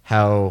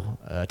how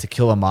To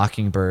Kill a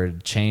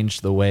Mockingbird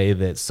changed the way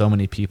that so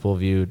many people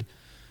viewed,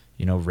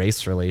 you know,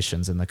 race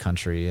relations in the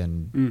country.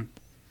 And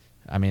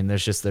I mean,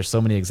 there's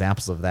so many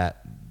examples of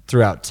that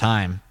throughout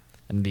time,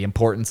 and the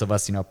importance of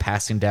us, you know,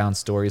 passing down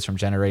stories from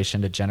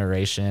generation to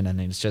generation.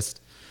 And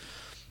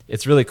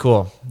it's really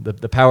cool.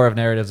 The power of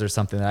narratives are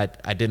something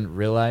that I didn't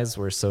realize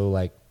were so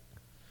like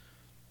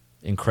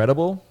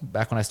incredible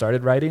back when I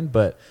started writing,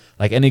 but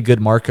like any good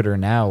marketer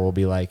now will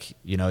be like,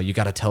 you know, you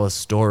got to tell a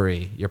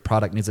story. Your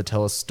product needs to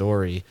tell a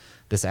story.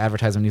 This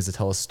advertisement needs to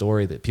tell a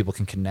story that people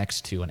can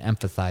connect to and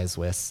empathize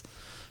with.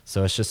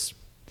 So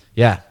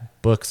yeah,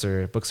 books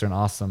are an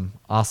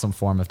awesome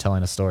form of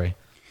telling a story.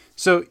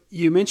 So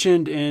you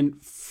mentioned in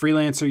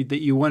Freelancer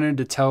that you wanted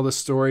to tell the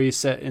story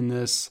set in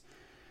this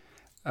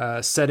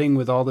setting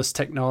with all this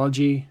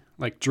technology,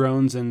 like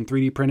drones and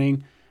 3D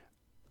printing.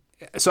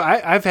 So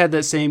I've had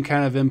that same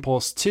kind of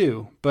impulse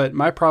too, but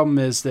my problem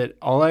is that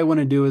all I want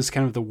to do is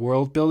kind of the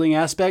world building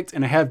aspect,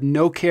 and I have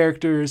no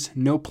characters,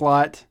 no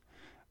plot.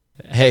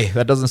 Hey,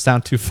 that doesn't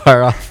sound too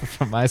far off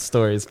from my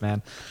stories,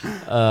 man.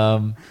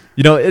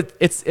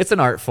 It's an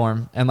art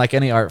form, and like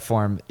any art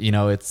form,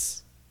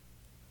 it's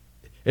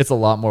a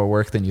lot more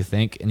work than you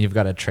think, and you've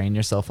got to train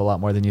yourself a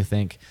lot more than you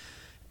think.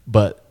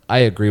 But I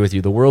agree with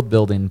you. The world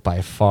building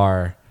by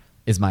far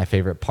is my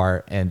favorite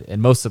part,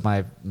 and most of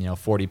my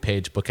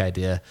 40-page book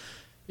idea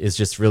is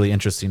just really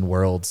interesting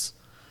worlds,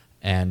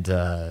 and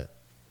I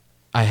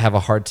have a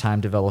hard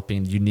time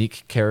developing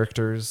unique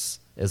characters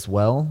as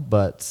well,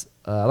 but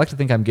I like to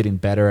think I'm getting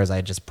better as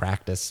I just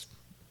practice.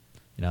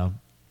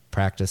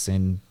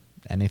 Practicing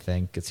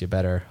anything gets you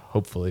better,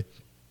 hopefully.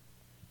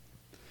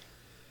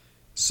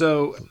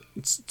 So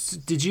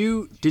did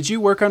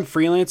you work on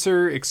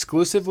Freelancer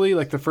exclusively,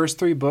 like the first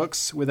 3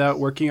 books, without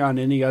working on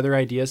any other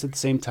ideas at the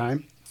same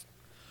time?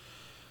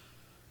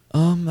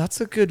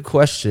 That's a good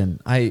question.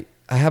 I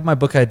have my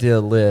book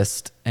idea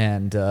list,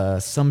 and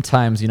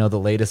sometimes, the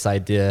latest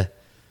idea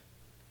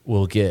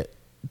will get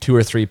 2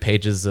 or 3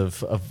 pages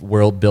of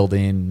world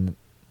building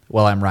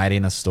while I'm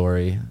writing a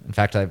story. In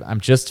fact, I'm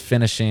just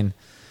finishing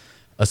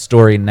a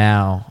story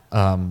now,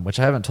 which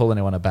I haven't told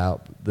anyone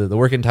about. The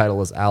working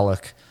title is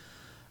Alec,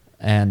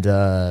 and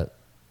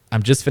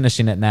I'm just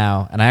finishing it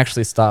now, and I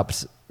actually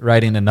stopped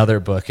writing another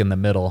book in the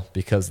middle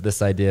because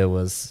this idea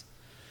was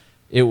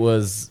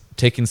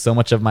taking so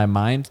much of my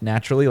mind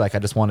naturally. Like I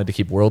just wanted to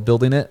keep world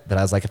building it, that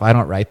I was like, if I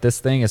don't write this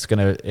thing, it's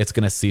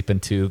gonna seep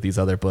into these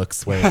other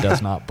books where it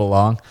does not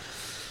belong.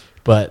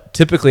 But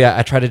typically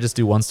I try to just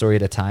do one story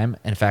at a time.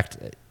 In fact,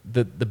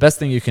 the best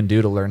thing you can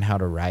do to learn how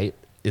to write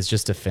is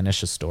just to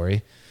finish a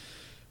story.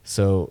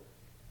 So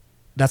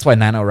that's why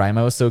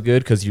NaNoWriMo is so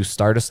good, because you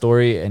start a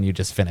story and you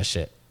just finish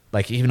it.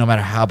 Like even no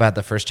matter how bad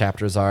the first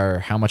chapters are, or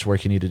how much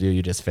work you need to do,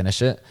 you just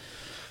finish it.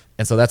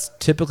 And so that's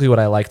typically what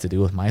I like to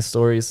do with my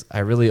stories. I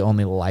really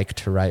only like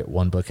to write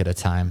one book at a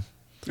time.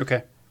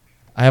 Okay.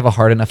 I have a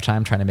hard enough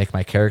time trying to make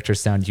my characters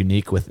sound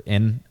unique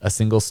within a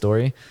single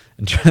story,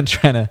 and trying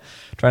to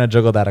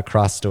juggle that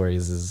across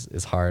stories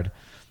is hard.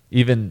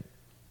 Even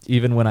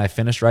when I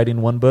finish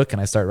writing one book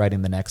and I start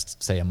writing the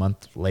next, say a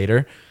month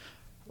later,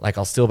 like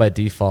I'll still by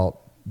default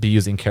be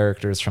using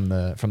characters from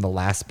the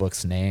last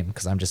book's name,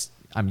 because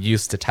I'm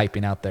used to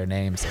typing out their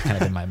names kind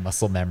of in my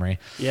muscle memory.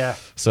 Yeah.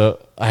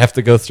 So I have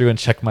to go through and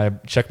check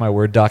my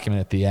Word document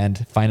at the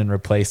end, find and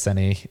replace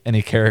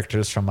any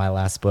characters from my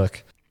last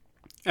book.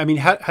 I mean,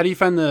 how do you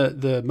find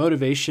the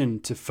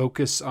motivation to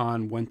focus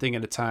on one thing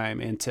at a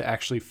time and to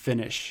actually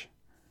finish?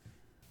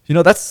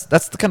 That's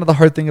the kind of the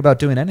hard thing about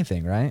doing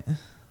anything, right?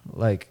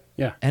 Like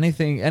yeah.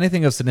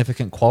 anything of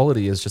significant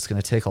quality is just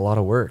going to take a lot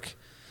of work.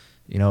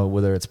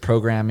 Whether it's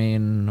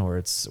programming or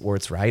it's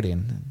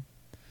writing.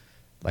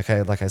 Like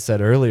I said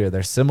earlier,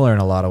 they're similar in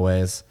a lot of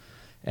ways.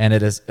 And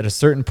it is at a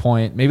certain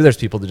point, maybe there's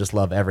people that just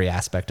love every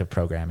aspect of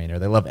programming, or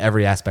they love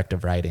every aspect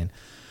of writing,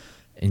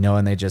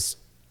 and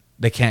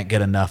they can't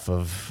get enough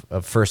of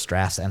first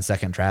drafts and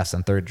second drafts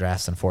and third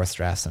drafts and fourth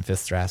drafts and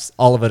fifth drafts.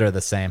 All of it are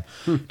the same.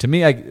 To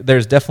me,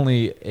 there's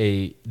definitely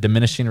a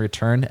diminishing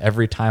return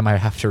every time I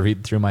have to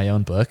read through my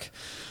own book.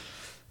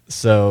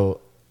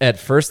 So at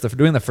first,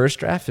 doing the first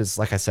draft is,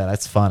 like I said,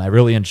 it's fun. I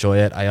really enjoy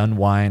it. I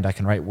unwind. I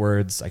can write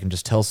words. I can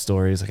just tell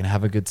stories. I can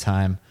have a good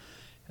time.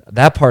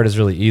 That part is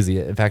really easy.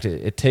 In fact,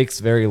 it takes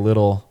very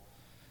little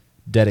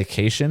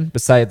dedication,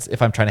 besides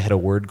if I'm trying to hit a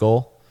word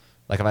goal.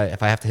 Like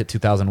if I have to hit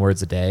 2,000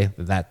 words a day,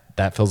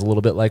 that feels a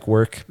little bit like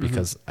work,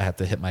 because I have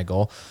to hit my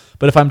goal.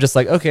 But if I'm just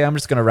like, okay, I'm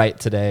just going to write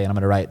today, and I'm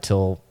going to write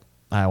till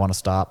I want to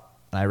stop,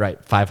 and I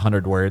write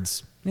 500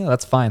 words,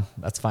 that's fine.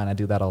 That's fine. I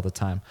do that all the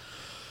time.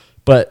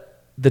 But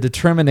the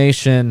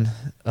determination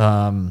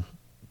to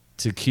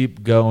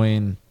keep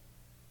going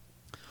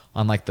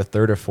on like the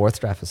third or fourth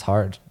draft is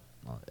hard.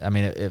 I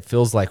mean, it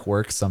feels like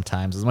work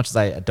sometimes. As much as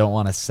I don't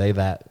want to say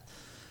that,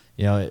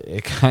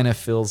 it kind of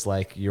feels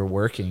like you're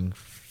working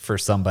for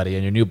somebody,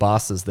 and your new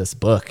boss is this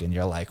book, and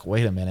you're like,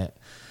 wait a minute,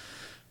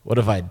 what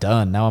have I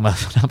done? Now I'm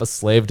a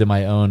slave to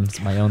my own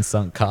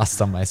sunk costs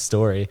on my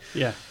story.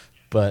 Yeah.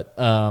 But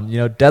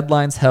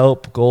deadlines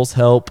help, goals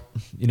help.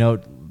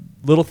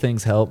 Little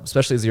things help,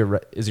 especially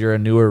as you're a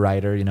newer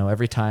writer.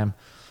 Every time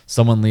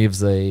someone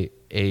leaves a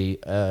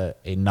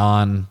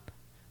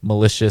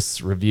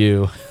non-malicious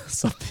review,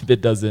 something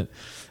that doesn't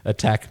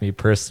attack me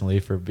personally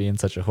for being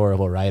such a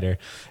horrible writer,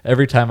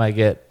 every time I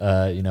get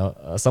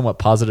a somewhat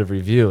positive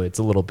review, it's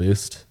a little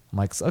boost. I'm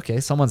like, okay,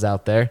 someone's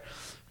out there.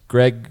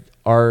 Greg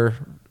R.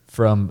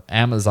 from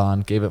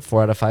Amazon gave it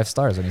 4 out of 5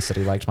 stars when he said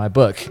he liked my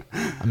book.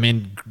 I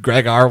mean,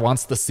 Greg R.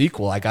 wants the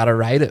sequel. I got to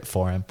write it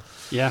for him.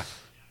 Yeah.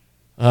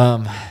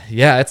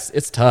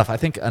 It's tough. I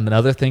think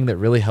another thing that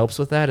really helps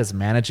with that is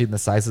managing the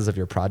sizes of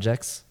your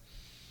projects.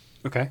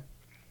 Okay.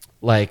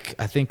 like,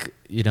 I think,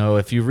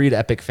 if you read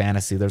epic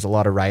fantasy, there's a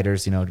lot of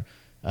writers,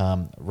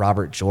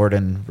 Robert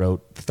Jordan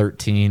wrote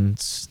 13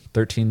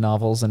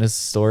 novels in his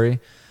story.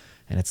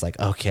 And it's like,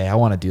 okay, I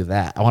want to do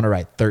that. I want to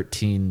write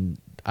 13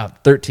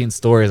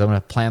 stories. I'm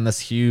going to plan this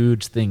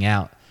huge thing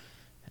out.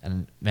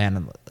 And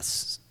man,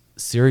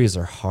 series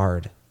are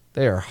hard.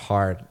 They are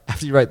hard.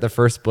 After you write the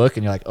first book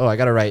and you're like, oh, I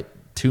got to write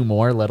 2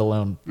 more, let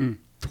alone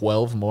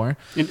 12 more.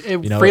 And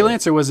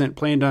Freelancer wasn't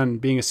planned on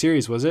being a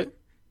series, was it?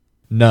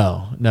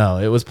 No.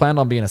 It was planned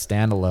on being a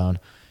standalone.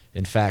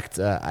 In fact,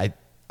 I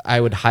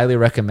would highly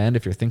recommend,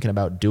 if you're thinking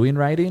about doing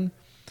writing,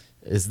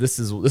 this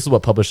is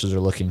what publishers are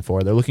looking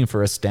for. They're looking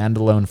for a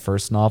standalone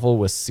first novel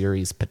with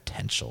series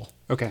potential.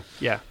 Okay,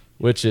 yeah.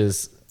 Which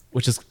is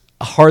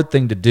a hard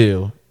thing to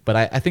do, but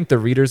I think the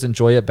readers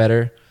enjoy it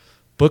better.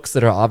 Books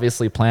that are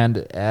obviously planned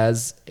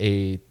as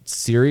a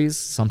series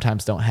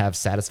sometimes don't have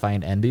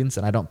satisfying endings,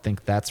 and I don't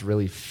think that's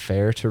really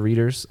fair to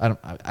readers.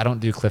 I don't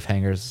do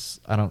cliffhangers.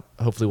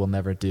 Hopefully we'll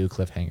never do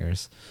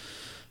cliffhangers.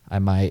 I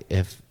might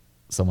if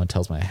someone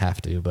tells me I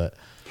have to, but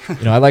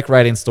I like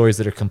writing stories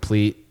that are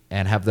complete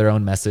and have their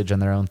own message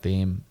and their own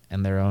theme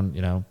and their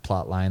own,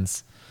 plot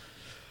lines.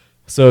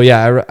 So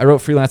yeah, I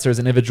wrote Freelancer as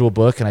an individual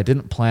book, and I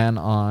didn't plan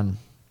on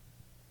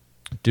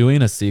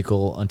doing a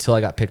sequel until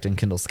I got picked in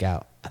Kindle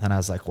Scout. And then I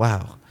was like,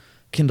 wow,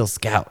 Kindle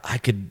Scout,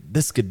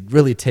 this could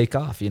really take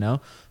off,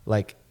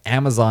 like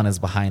Amazon is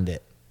behind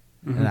it.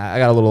 Mm-hmm. And I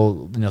got a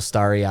little,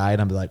 starry eyed.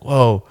 I'm like,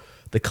 whoa,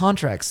 the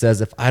contract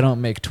says if I don't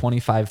make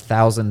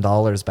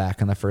 $25,000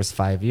 back in the first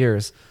 5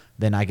 years,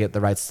 then I get the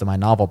rights to my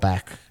novel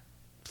back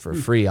for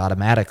free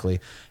automatically.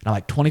 And I'm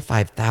like,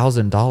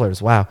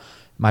 $25,000. Wow.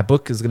 My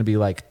book is going to be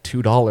like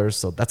 $2.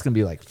 So that's going to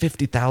be like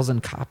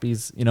 50,000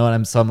 copies,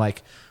 so I'm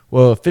like,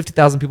 well, if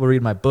 50,000 people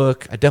read my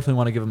book, I definitely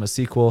want to give them a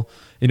sequel.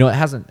 It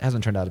hasn't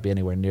turned out to be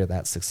anywhere near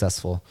that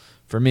successful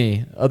for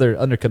me.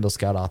 Other Kindle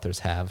Scout authors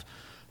have.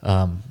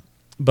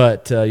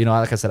 But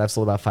like I said, I've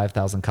sold about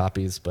 5,000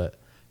 copies, but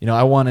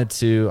I wanted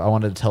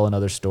to tell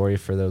another story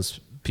for those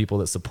people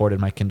that supported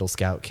my Kindle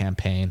Scout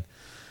campaign.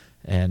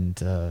 And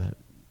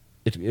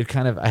it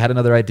kind of, I had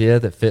another idea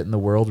that fit in the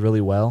world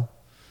really well.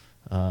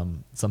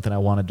 Something I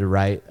wanted to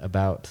write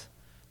about.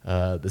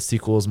 The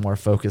sequel is more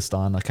focused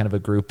on a kind of a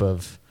group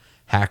of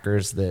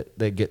hackers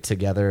that get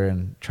together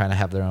and trying to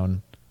have their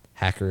own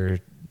hacker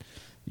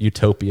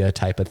utopia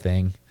type of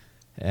thing.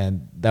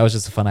 And that was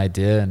just a fun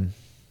idea. And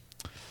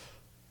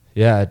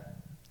yeah,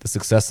 the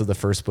success of the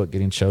first book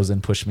getting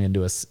chosen pushed me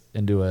into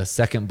a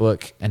second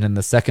book. And in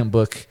the second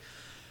book,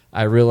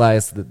 I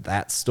realized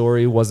that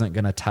story wasn't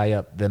going to tie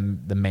up the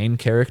main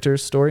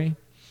character's story.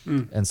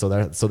 And so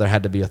there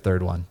had to be a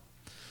third one.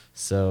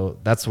 So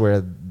that's where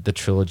the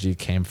trilogy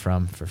came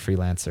from for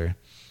Freelancer.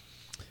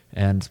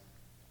 And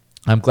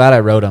I'm glad I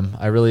wrote them.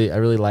 I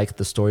really like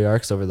the story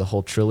arcs over the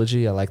whole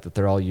trilogy. I like that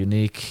they're all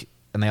unique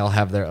and they all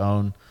have their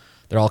own.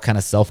 They're all kind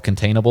of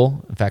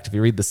self-containable. In fact, if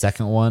you read the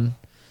second one,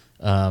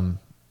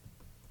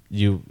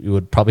 you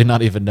would probably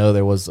not even know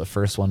there was a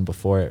first one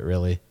before it,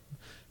 really,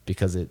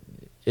 because it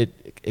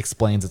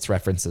explains its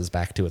references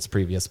back to its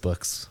previous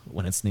books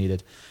when it's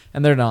needed.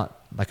 And they're not,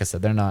 like I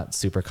said, they're not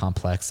super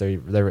complex. They're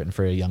written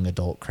for a young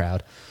adult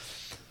crowd.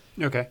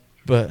 Okay.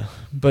 But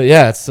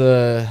yeah, it's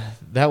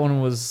that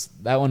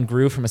one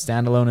grew from a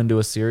standalone into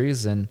a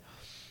series, and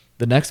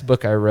the next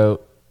book I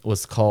wrote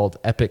was called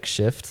Epic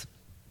Shift.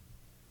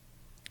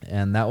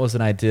 And that was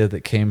an idea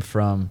that came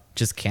from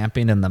just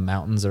camping in the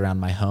mountains around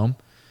my home.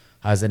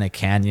 I was in a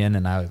canyon,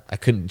 and I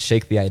couldn't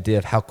shake the idea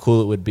of how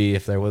cool it would be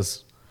if there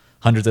was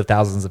hundreds of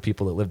thousands of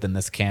people that lived in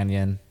this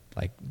canyon,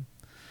 like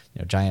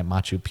giant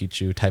Machu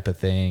Picchu type of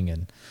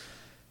thing,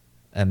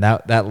 and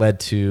that led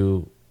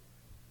to,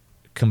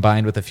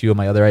 combined with a few of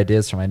my other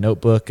ideas from my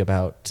notebook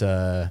about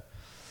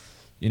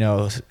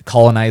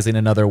colonizing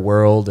another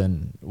world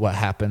and what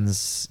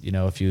happens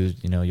if you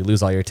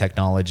lose all your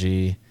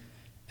technology,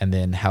 and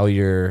then how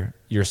your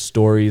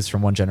stories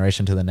from one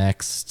generation to the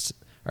next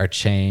are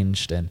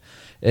changed. And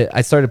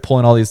I started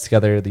pulling all these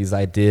together, these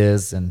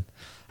ideas, and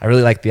I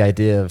really like the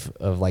idea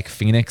of like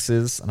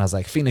phoenixes, and I was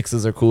like,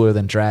 phoenixes are cooler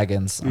than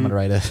dragons. I'm gonna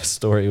write a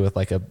story with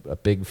like a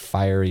big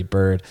fiery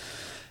bird.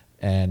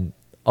 And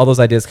all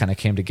those ideas kind of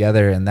came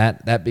together, and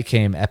that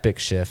became Epic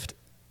Shift.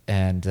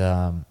 And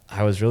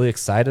I was really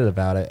excited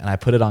about it, and I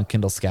put it on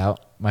Kindle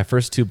Scout. My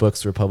first 2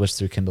 books were published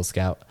through Kindle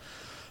Scout.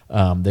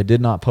 They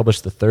did not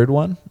publish the third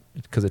one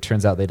because it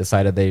turns out they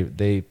decided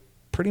they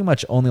pretty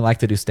much only like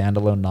to do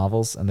standalone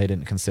novels, and they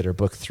didn't consider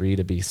book 3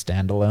 to be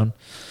standalone.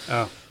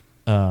 Oh.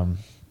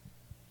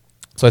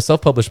 So I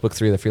self-published book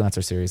 3 of the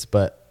Freelancer series,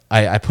 but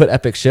I put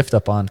Epic Shift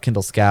up on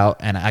Kindle Scout,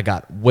 and I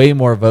got way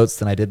more votes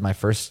than I did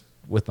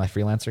with my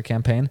Freelancer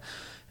campaign.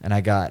 And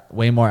I got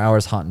way more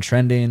hours hot and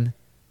trending,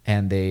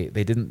 and they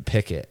didn't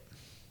pick it.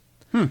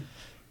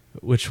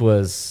 Which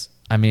was,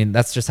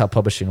 that's just how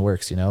publishing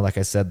works, Like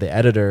I said, the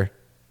editor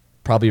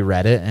probably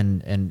read it,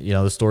 and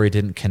the story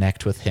didn't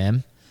connect with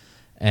him,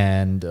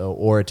 and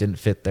or it didn't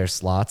fit their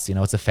slots.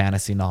 It's a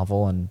fantasy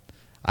novel, and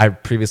I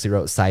previously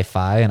wrote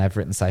sci-fi, and I've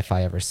written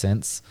sci-fi ever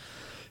since.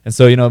 And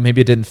so,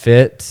 maybe it didn't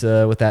fit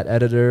with that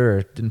editor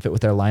or didn't fit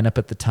with their lineup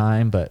at the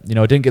time, but, it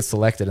didn't get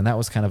selected, and that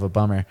was kind of a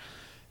bummer.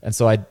 And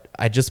so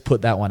I just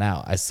put that one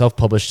out. I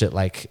self-published it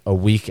like a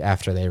week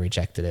after they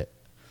rejected it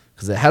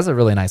because it has a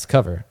really nice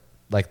cover.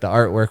 Like the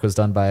artwork was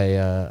done by,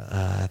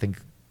 I think,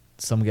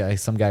 some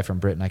guy from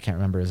Britain. I can't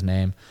remember his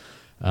name.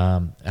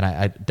 And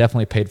I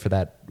definitely paid for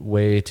that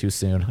way too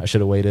soon. I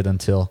should have waited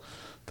until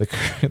the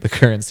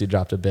currency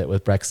dropped a bit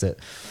with Brexit.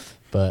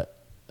 But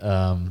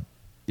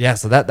yeah,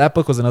 so that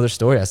book was another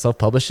story. I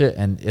self-published it,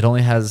 and it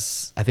only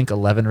has, I think,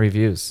 11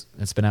 reviews.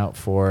 It's been out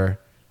for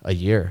a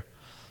year.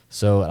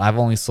 So I've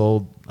only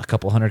sold a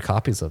couple hundred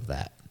copies of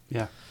that.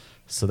 Yeah.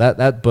 So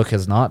that book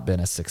has not been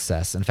a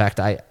success. In fact,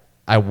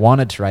 I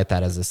wanted to write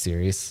that as a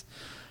series.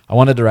 I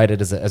wanted to write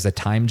it as a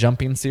time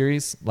jumping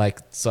series.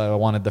 So I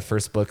wanted the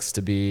first books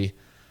to be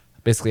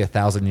basically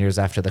 1,000 years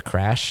after the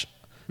crash.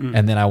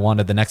 And then I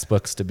wanted the next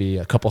books to be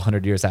a couple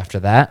hundred years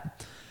after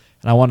that.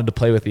 And I wanted to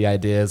play with the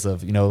ideas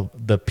of,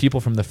 the people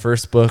from the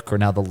first book are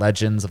now the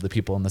legends of the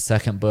people in the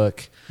second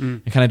book,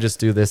 and kind of just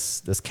do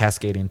this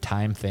cascading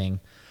time thing,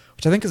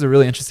 which I think is a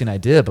really interesting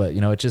idea. But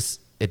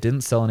it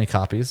didn't sell any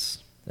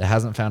copies. It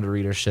hasn't found a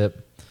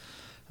readership.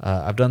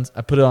 I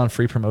put it on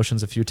free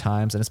promotions a few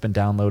times, and it's been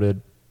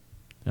downloaded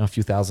a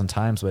few thousand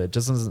times, but it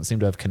just doesn't seem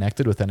to have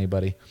connected with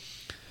anybody.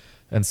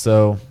 And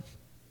so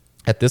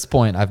at this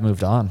point, I've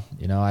moved on.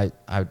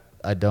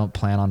 I don't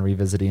plan on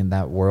revisiting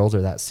that world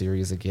or that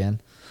series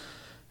again.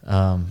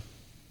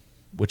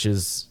 Which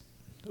is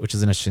an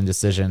interesting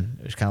decision.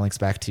 It kind of links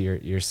back to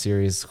your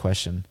series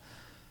question.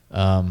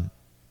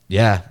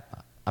 Yeah,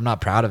 I'm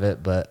not proud of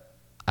it, but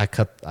I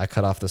cut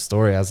off the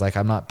story. I was like,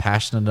 I'm not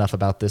passionate enough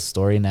about this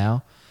story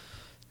now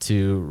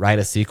to write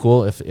a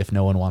sequel if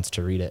no one wants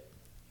to read it.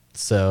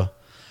 So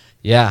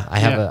yeah, I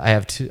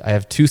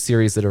have two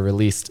series that are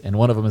released, and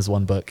one of them is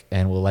one book,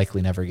 and will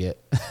likely never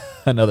get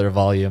another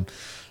volume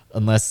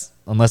unless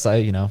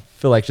I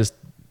feel like just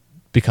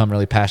become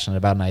really passionate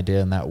about an idea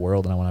in that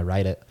world and I want to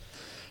write it.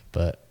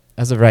 But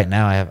as of right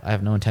now, I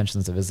have no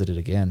intentions to visit it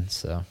again.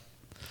 So,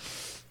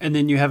 and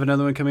then you have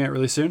another one coming out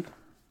really soon.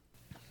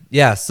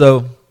 Yeah.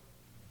 So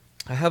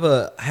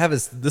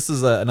this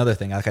is another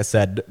thing. Like I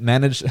said,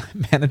 manage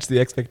the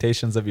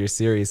expectations of your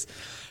series.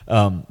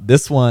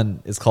 This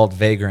one is called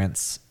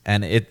Vagrants,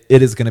 and it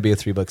is going to be a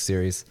 3-book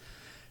series.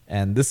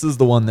 And this is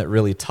the one that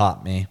really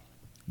taught me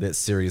that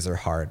series are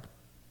hard.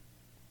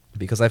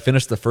 Because I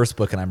finished the first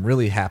book and I'm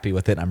really happy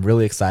with it. I'm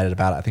really excited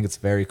about it. I think it's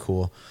very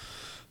cool.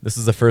 This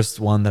is the first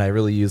one that I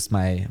really used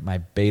my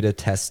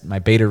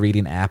beta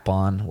reading app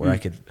on, where I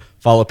could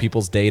follow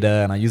people's data,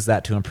 and I use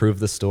that to improve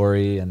the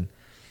story. And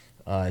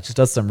it just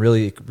does some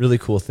really, really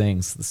cool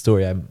things. The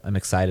story I'm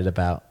excited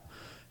about.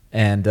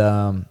 And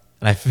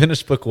I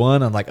finished book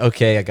 1. I'm like,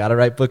 okay, I got to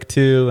write book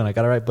 2 and I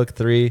got to write book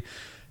 3.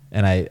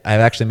 And I've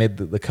actually made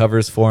the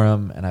covers for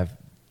them, and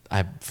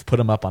I've put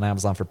them up on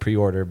Amazon for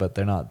pre-order, but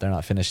they're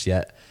not finished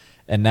yet.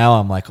 And now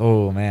I'm like,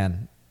 oh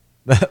man,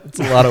 that's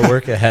a lot of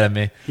work ahead of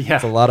me. Yeah.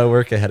 It's a lot of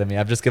work ahead of me.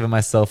 I've just given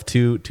myself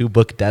two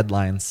book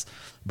deadlines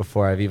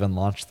before I've even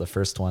launched the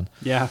first one.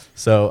 Yeah.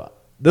 So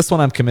this one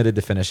I'm committed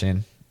to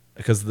finishing,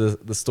 because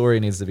the story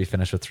needs to be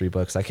finished with 3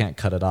 books. I can't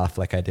cut it off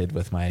like I did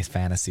with my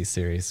fantasy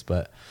series.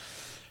 But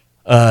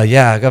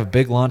yeah, I got a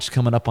big launch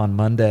coming up on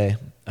Monday.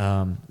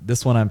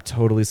 This one I'm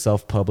totally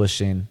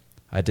self-publishing.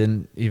 I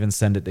didn't even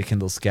send it to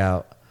Kindle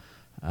Scout.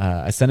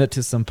 I sent it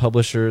to some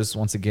publishers.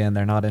 Once again,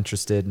 they're not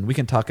interested, and we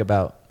can talk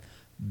about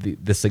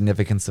the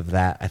significance of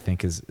that. I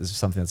think is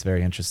something that's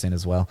very interesting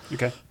as well.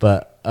 Okay.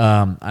 But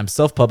I'm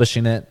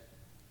self-publishing it,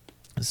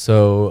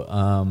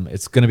 so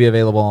it's going to be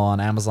available on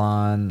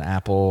Amazon,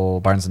 Apple,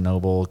 Barnes &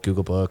 Noble,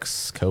 Google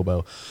Books,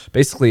 Kobo,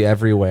 basically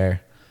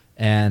everywhere.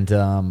 And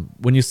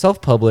when you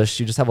self-publish,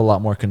 you just have a lot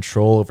more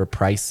control over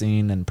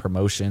pricing and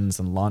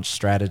promotions and launch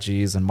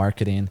strategies and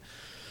marketing.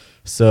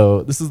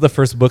 So this is the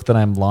first book that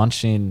I'm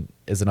launching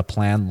is in a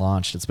planned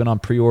launch. It's been on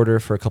pre-order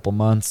for a couple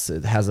months.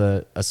 It has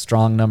a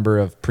strong number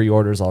of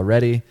pre-orders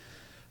already.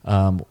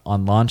 On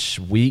launch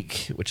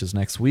week, which is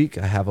next week,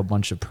 I have a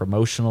bunch of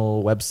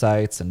promotional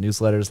websites and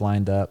newsletters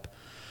lined up.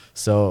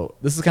 So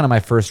this is kind of my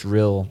first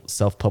real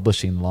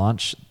self-publishing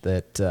launch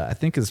that I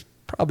think is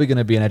probably going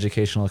to be an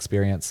educational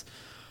experience.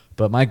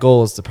 But my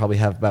goal is to probably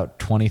have about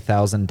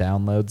 20,000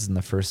 downloads in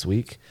the first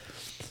week,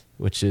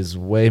 which is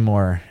way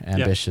more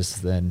ambitious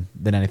than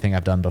anything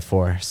I've done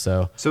before.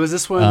 So is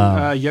this one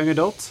young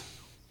adult?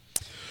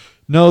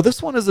 No,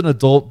 this one is an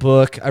adult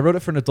book. I wrote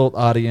it for an adult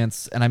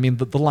audience, and I mean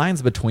the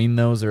lines between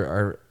those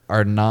are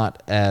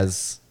not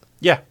as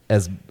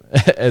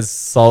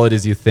solid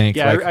as you think.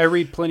 Yeah, I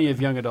read plenty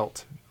of young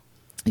adult.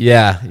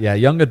 Yeah,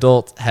 young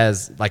adult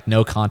has like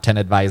no content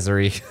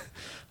advisory.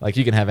 Like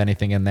you can have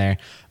anything in there,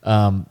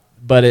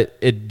 but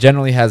it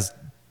generally has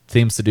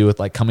themes to do with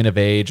like coming of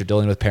age or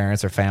dealing with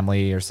parents or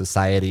family or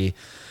society,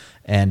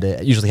 and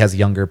it usually has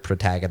younger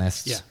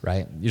protagonists,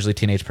 right? Usually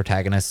teenage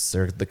protagonists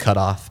are the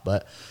cutoff,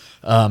 but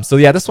so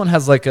yeah, this one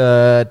has like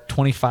a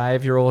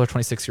 25-year-old or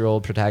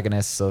 26-year-old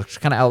protagonist, so it's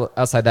kind of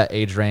outside that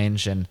age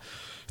range, and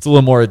it's a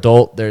little more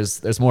adult.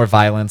 There's more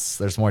violence.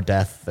 There's more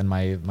death than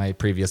my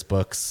previous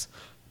books.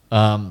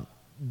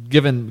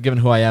 Given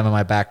who I am and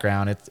my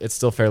background, it's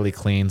still fairly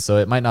clean. So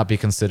it might not be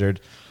considered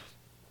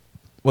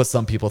what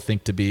some people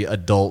think to be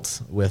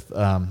adult with,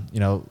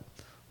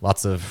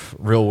 lots of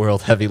real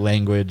world heavy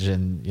language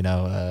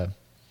and,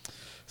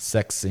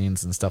 sex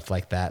scenes and stuff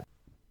like that.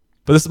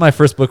 But this is my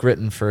first book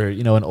written for,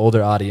 an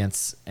older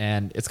audience,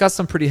 and it's got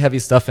some pretty heavy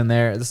stuff in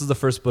there. This is the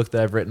first book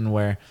that I've written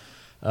where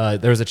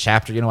there was a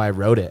chapter, I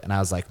wrote it and I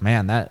was like,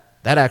 man, that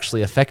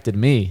actually affected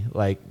me.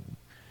 Like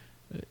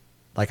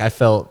I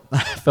felt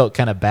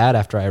kind of bad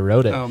after I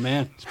wrote it. Oh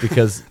man.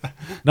 Because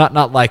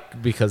not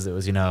like because it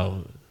was,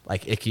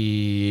 like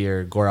icky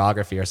or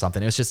goreography or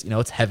something. It was just,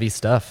 it's heavy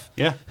stuff.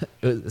 Yeah.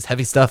 It was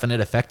heavy stuff and it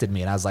affected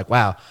me. And I was like,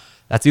 wow,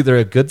 that's either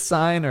a good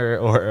sign or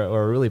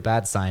a really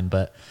bad sign.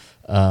 But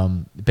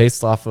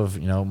based off of,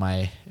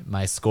 my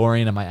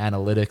scoring and my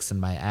analytics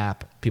and my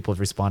app, people have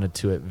responded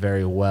to it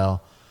very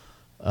well,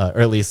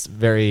 or at least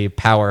very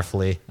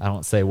powerfully. I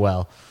don't say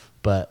well,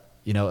 but,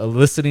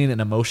 eliciting an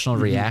emotional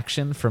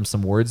reaction from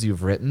some words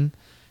you've written.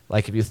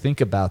 Like if you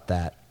think about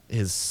that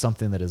is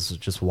something that is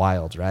just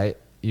wild, right?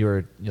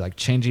 You're like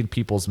changing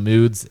people's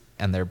moods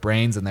and their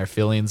brains and their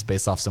feelings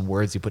based off some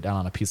words you put down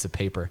on a piece of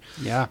paper.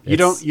 Yeah, you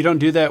don't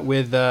do that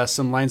with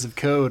some lines of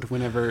code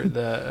whenever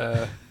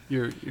the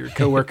your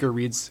coworker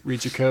reads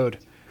your code.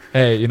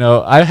 Hey,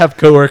 I have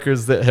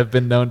coworkers that have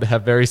been known to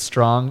have very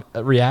strong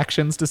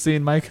reactions to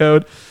seeing my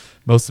code.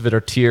 Most of it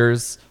are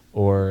tears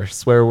or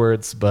swear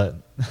words, but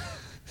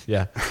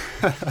yeah,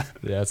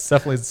 it's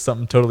definitely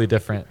something totally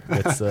different.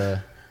 It's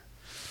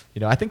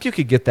I think you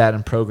could get that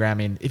in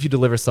programming if you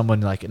deliver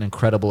someone like an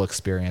incredible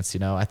experience.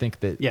 I think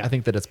that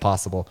it's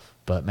possible.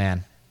 But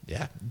man,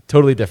 yeah,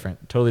 totally different.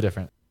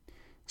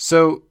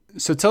 So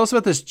tell us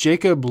about this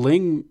Jacob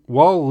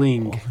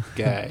Walling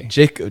guy.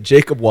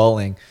 Jacob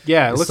Walling.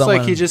 Yeah, it looks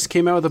like he just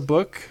came out with a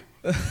book,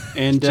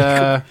 and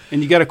and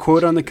you got a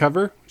quote on the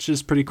cover, which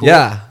is pretty cool.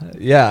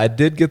 Yeah, I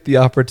did get the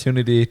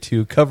opportunity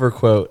to cover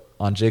quote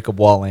on Jacob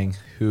Walling,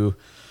 who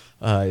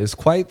is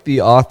quite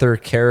the author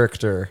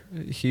character.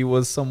 He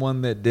was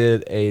someone that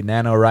did a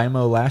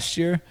NaNoWriMo last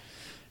year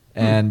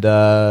and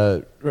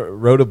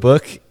wrote a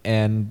book,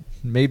 and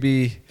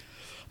maybe,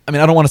 I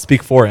don't want to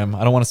speak for him.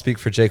 I don't want to speak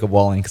for Jacob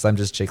Walling because I'm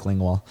just Jake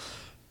Lingwall.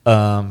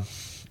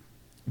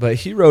 But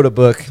he wrote a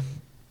book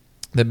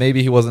that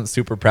maybe he wasn't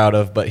super proud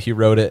of, but he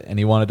wrote it and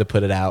he wanted to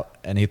put it out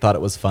and he thought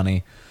it was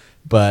funny.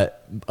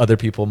 But other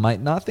people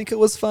might not think it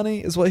was funny,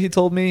 is what he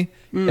told me.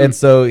 And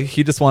so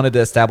he just wanted to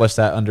establish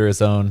that under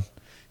his own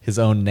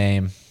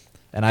name,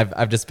 and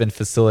I've just been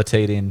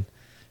facilitating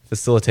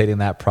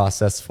that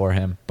process for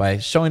him by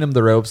showing him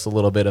the ropes a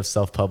little bit of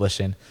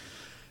self-publishing.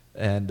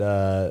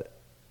 And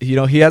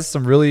he has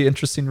some really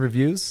interesting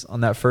reviews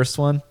on that first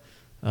one,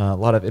 a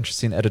lot of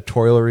interesting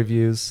editorial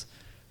reviews.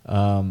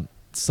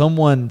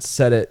 Someone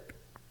said it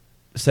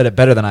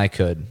better than I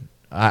could.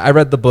 I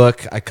read the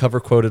book. I was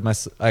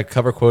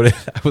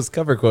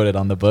cover quoted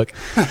on the book.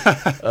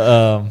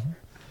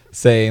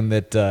 Saying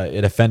that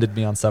it offended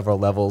me on several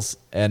levels.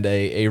 And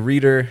a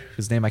reader,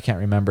 whose name I can't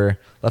remember,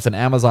 left an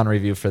Amazon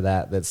review for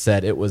that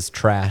said it was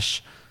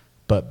trash,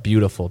 but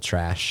beautiful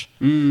trash.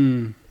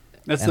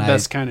 That's the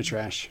best kind of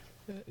trash.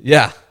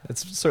 Yeah,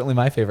 it's certainly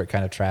my favorite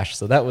kind of trash.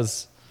 So that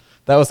was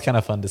kind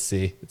of fun to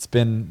see. It's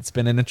been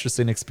an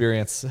interesting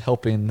experience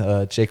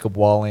helping Jacob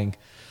Walling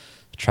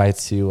try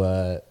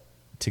to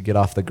get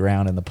off the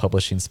ground in the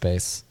publishing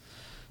space.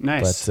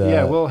 Nice. But,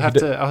 yeah, I'll have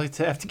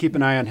to keep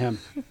an eye on him.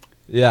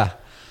 Yeah,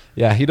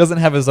 he doesn't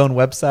have his own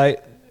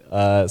website,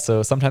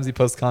 so sometimes he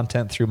posts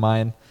content through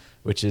mine,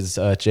 which is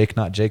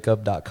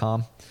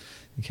jakenotjacob.com,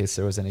 in case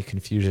there was any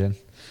confusion.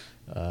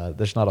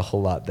 There's not a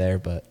whole lot there,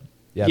 but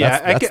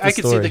that's I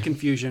could see the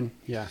confusion.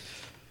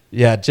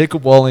 Yeah,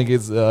 Jacob Walling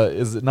is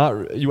not.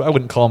 I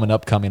wouldn't call him an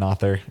upcoming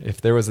author. If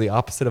there was the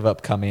opposite of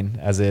upcoming,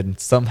 as in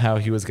somehow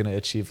he was going to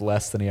achieve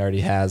less than he already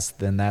has,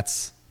 then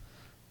that's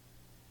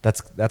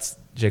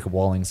Jacob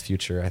Walling's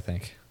future, I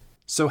think.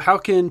 So how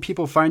can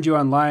people find you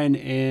online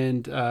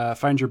and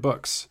find your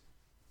books?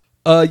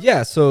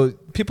 So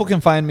people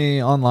can find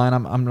me online.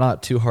 I'm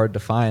not too hard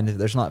to find.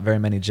 There's not very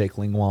many Jake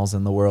Lingwalls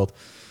in the world.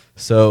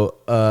 So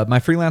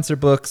my freelancer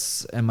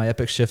books and my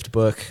Epic Shift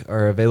book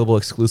are available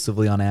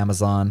exclusively on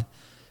Amazon.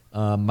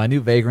 My new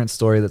Vagrants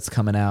story that's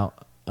coming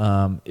out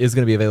is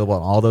going to be available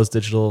on all those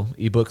digital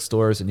ebook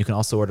stores, and you can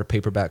also order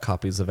paperback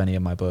copies of any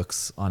of my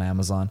books on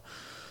Amazon.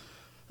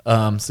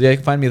 You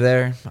can find me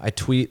there. I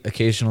tweet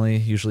occasionally,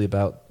 usually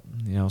about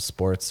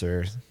sports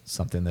or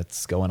something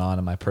that's going on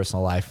in my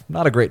personal life.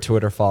 Not a great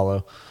Twitter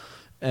follow.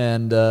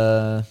 And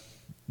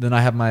then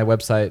I have my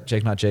website,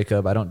 Jake Not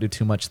Jacob. I don't do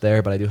too much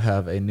there, but I do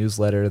have a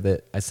newsletter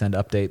that I send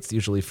updates,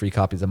 usually free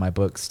copies of my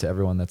books, to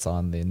everyone that's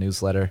on the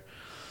newsletter.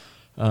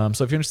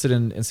 So if you're interested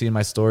in seeing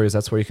my stories,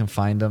 that's where you can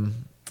find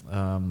them.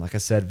 Like I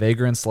said,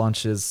 Vagrants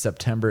launches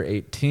September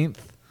 18th.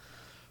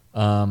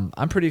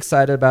 I'm pretty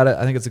excited about it.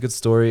 I think it's a good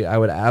story. I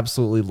would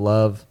absolutely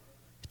love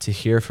to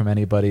hear from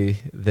anybody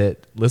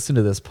that listened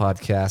to this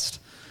podcast.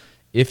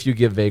 If you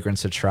give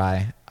Vagrants a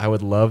try, I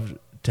would love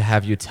to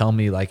have you tell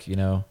me, like,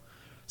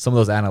 some of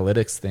those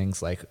analytics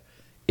things, like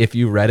if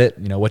you read it,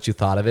 what you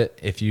thought of it.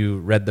 If you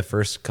read the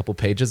first couple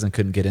pages and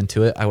couldn't get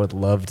into it, I would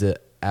love to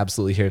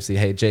absolutely hear, see,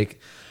 hey, Jake,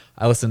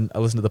 I listened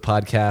to the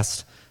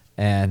podcast,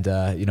 and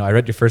I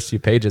read your first few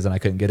pages and I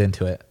couldn't get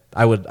into it.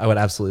 I would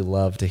absolutely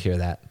love to hear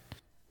that.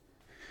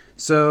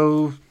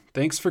 So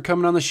thanks for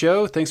coming on the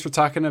show. Thanks for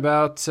talking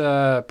about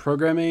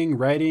programming,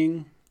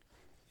 writing,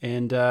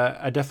 and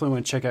I definitely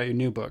want to check out your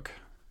new book.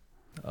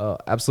 Oh,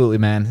 absolutely,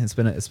 man. It's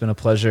been a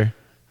pleasure.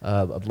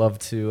 I'd love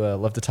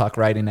to talk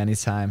writing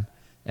anytime.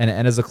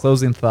 And as a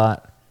closing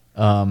thought,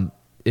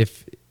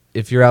 if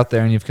you're out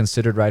there and you've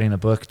considered writing a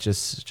book,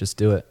 just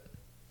do it.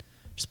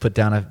 Just put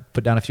down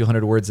a few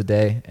hundred words a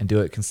day and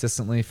do it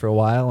consistently for a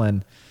while,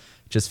 and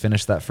just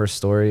finish that first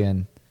story,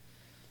 and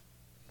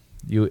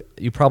you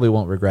probably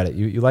won't regret it.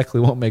 You likely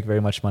won't make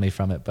very much money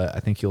from it, but I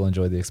think you'll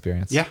enjoy the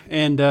experience. Yeah,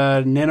 and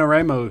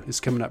NaNoWriMo is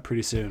coming up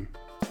pretty soon.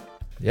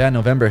 Yeah,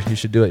 November. You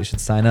should do it. You should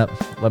sign up.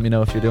 Let me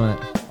know if you're doing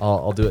it.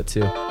 I'll do it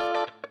too.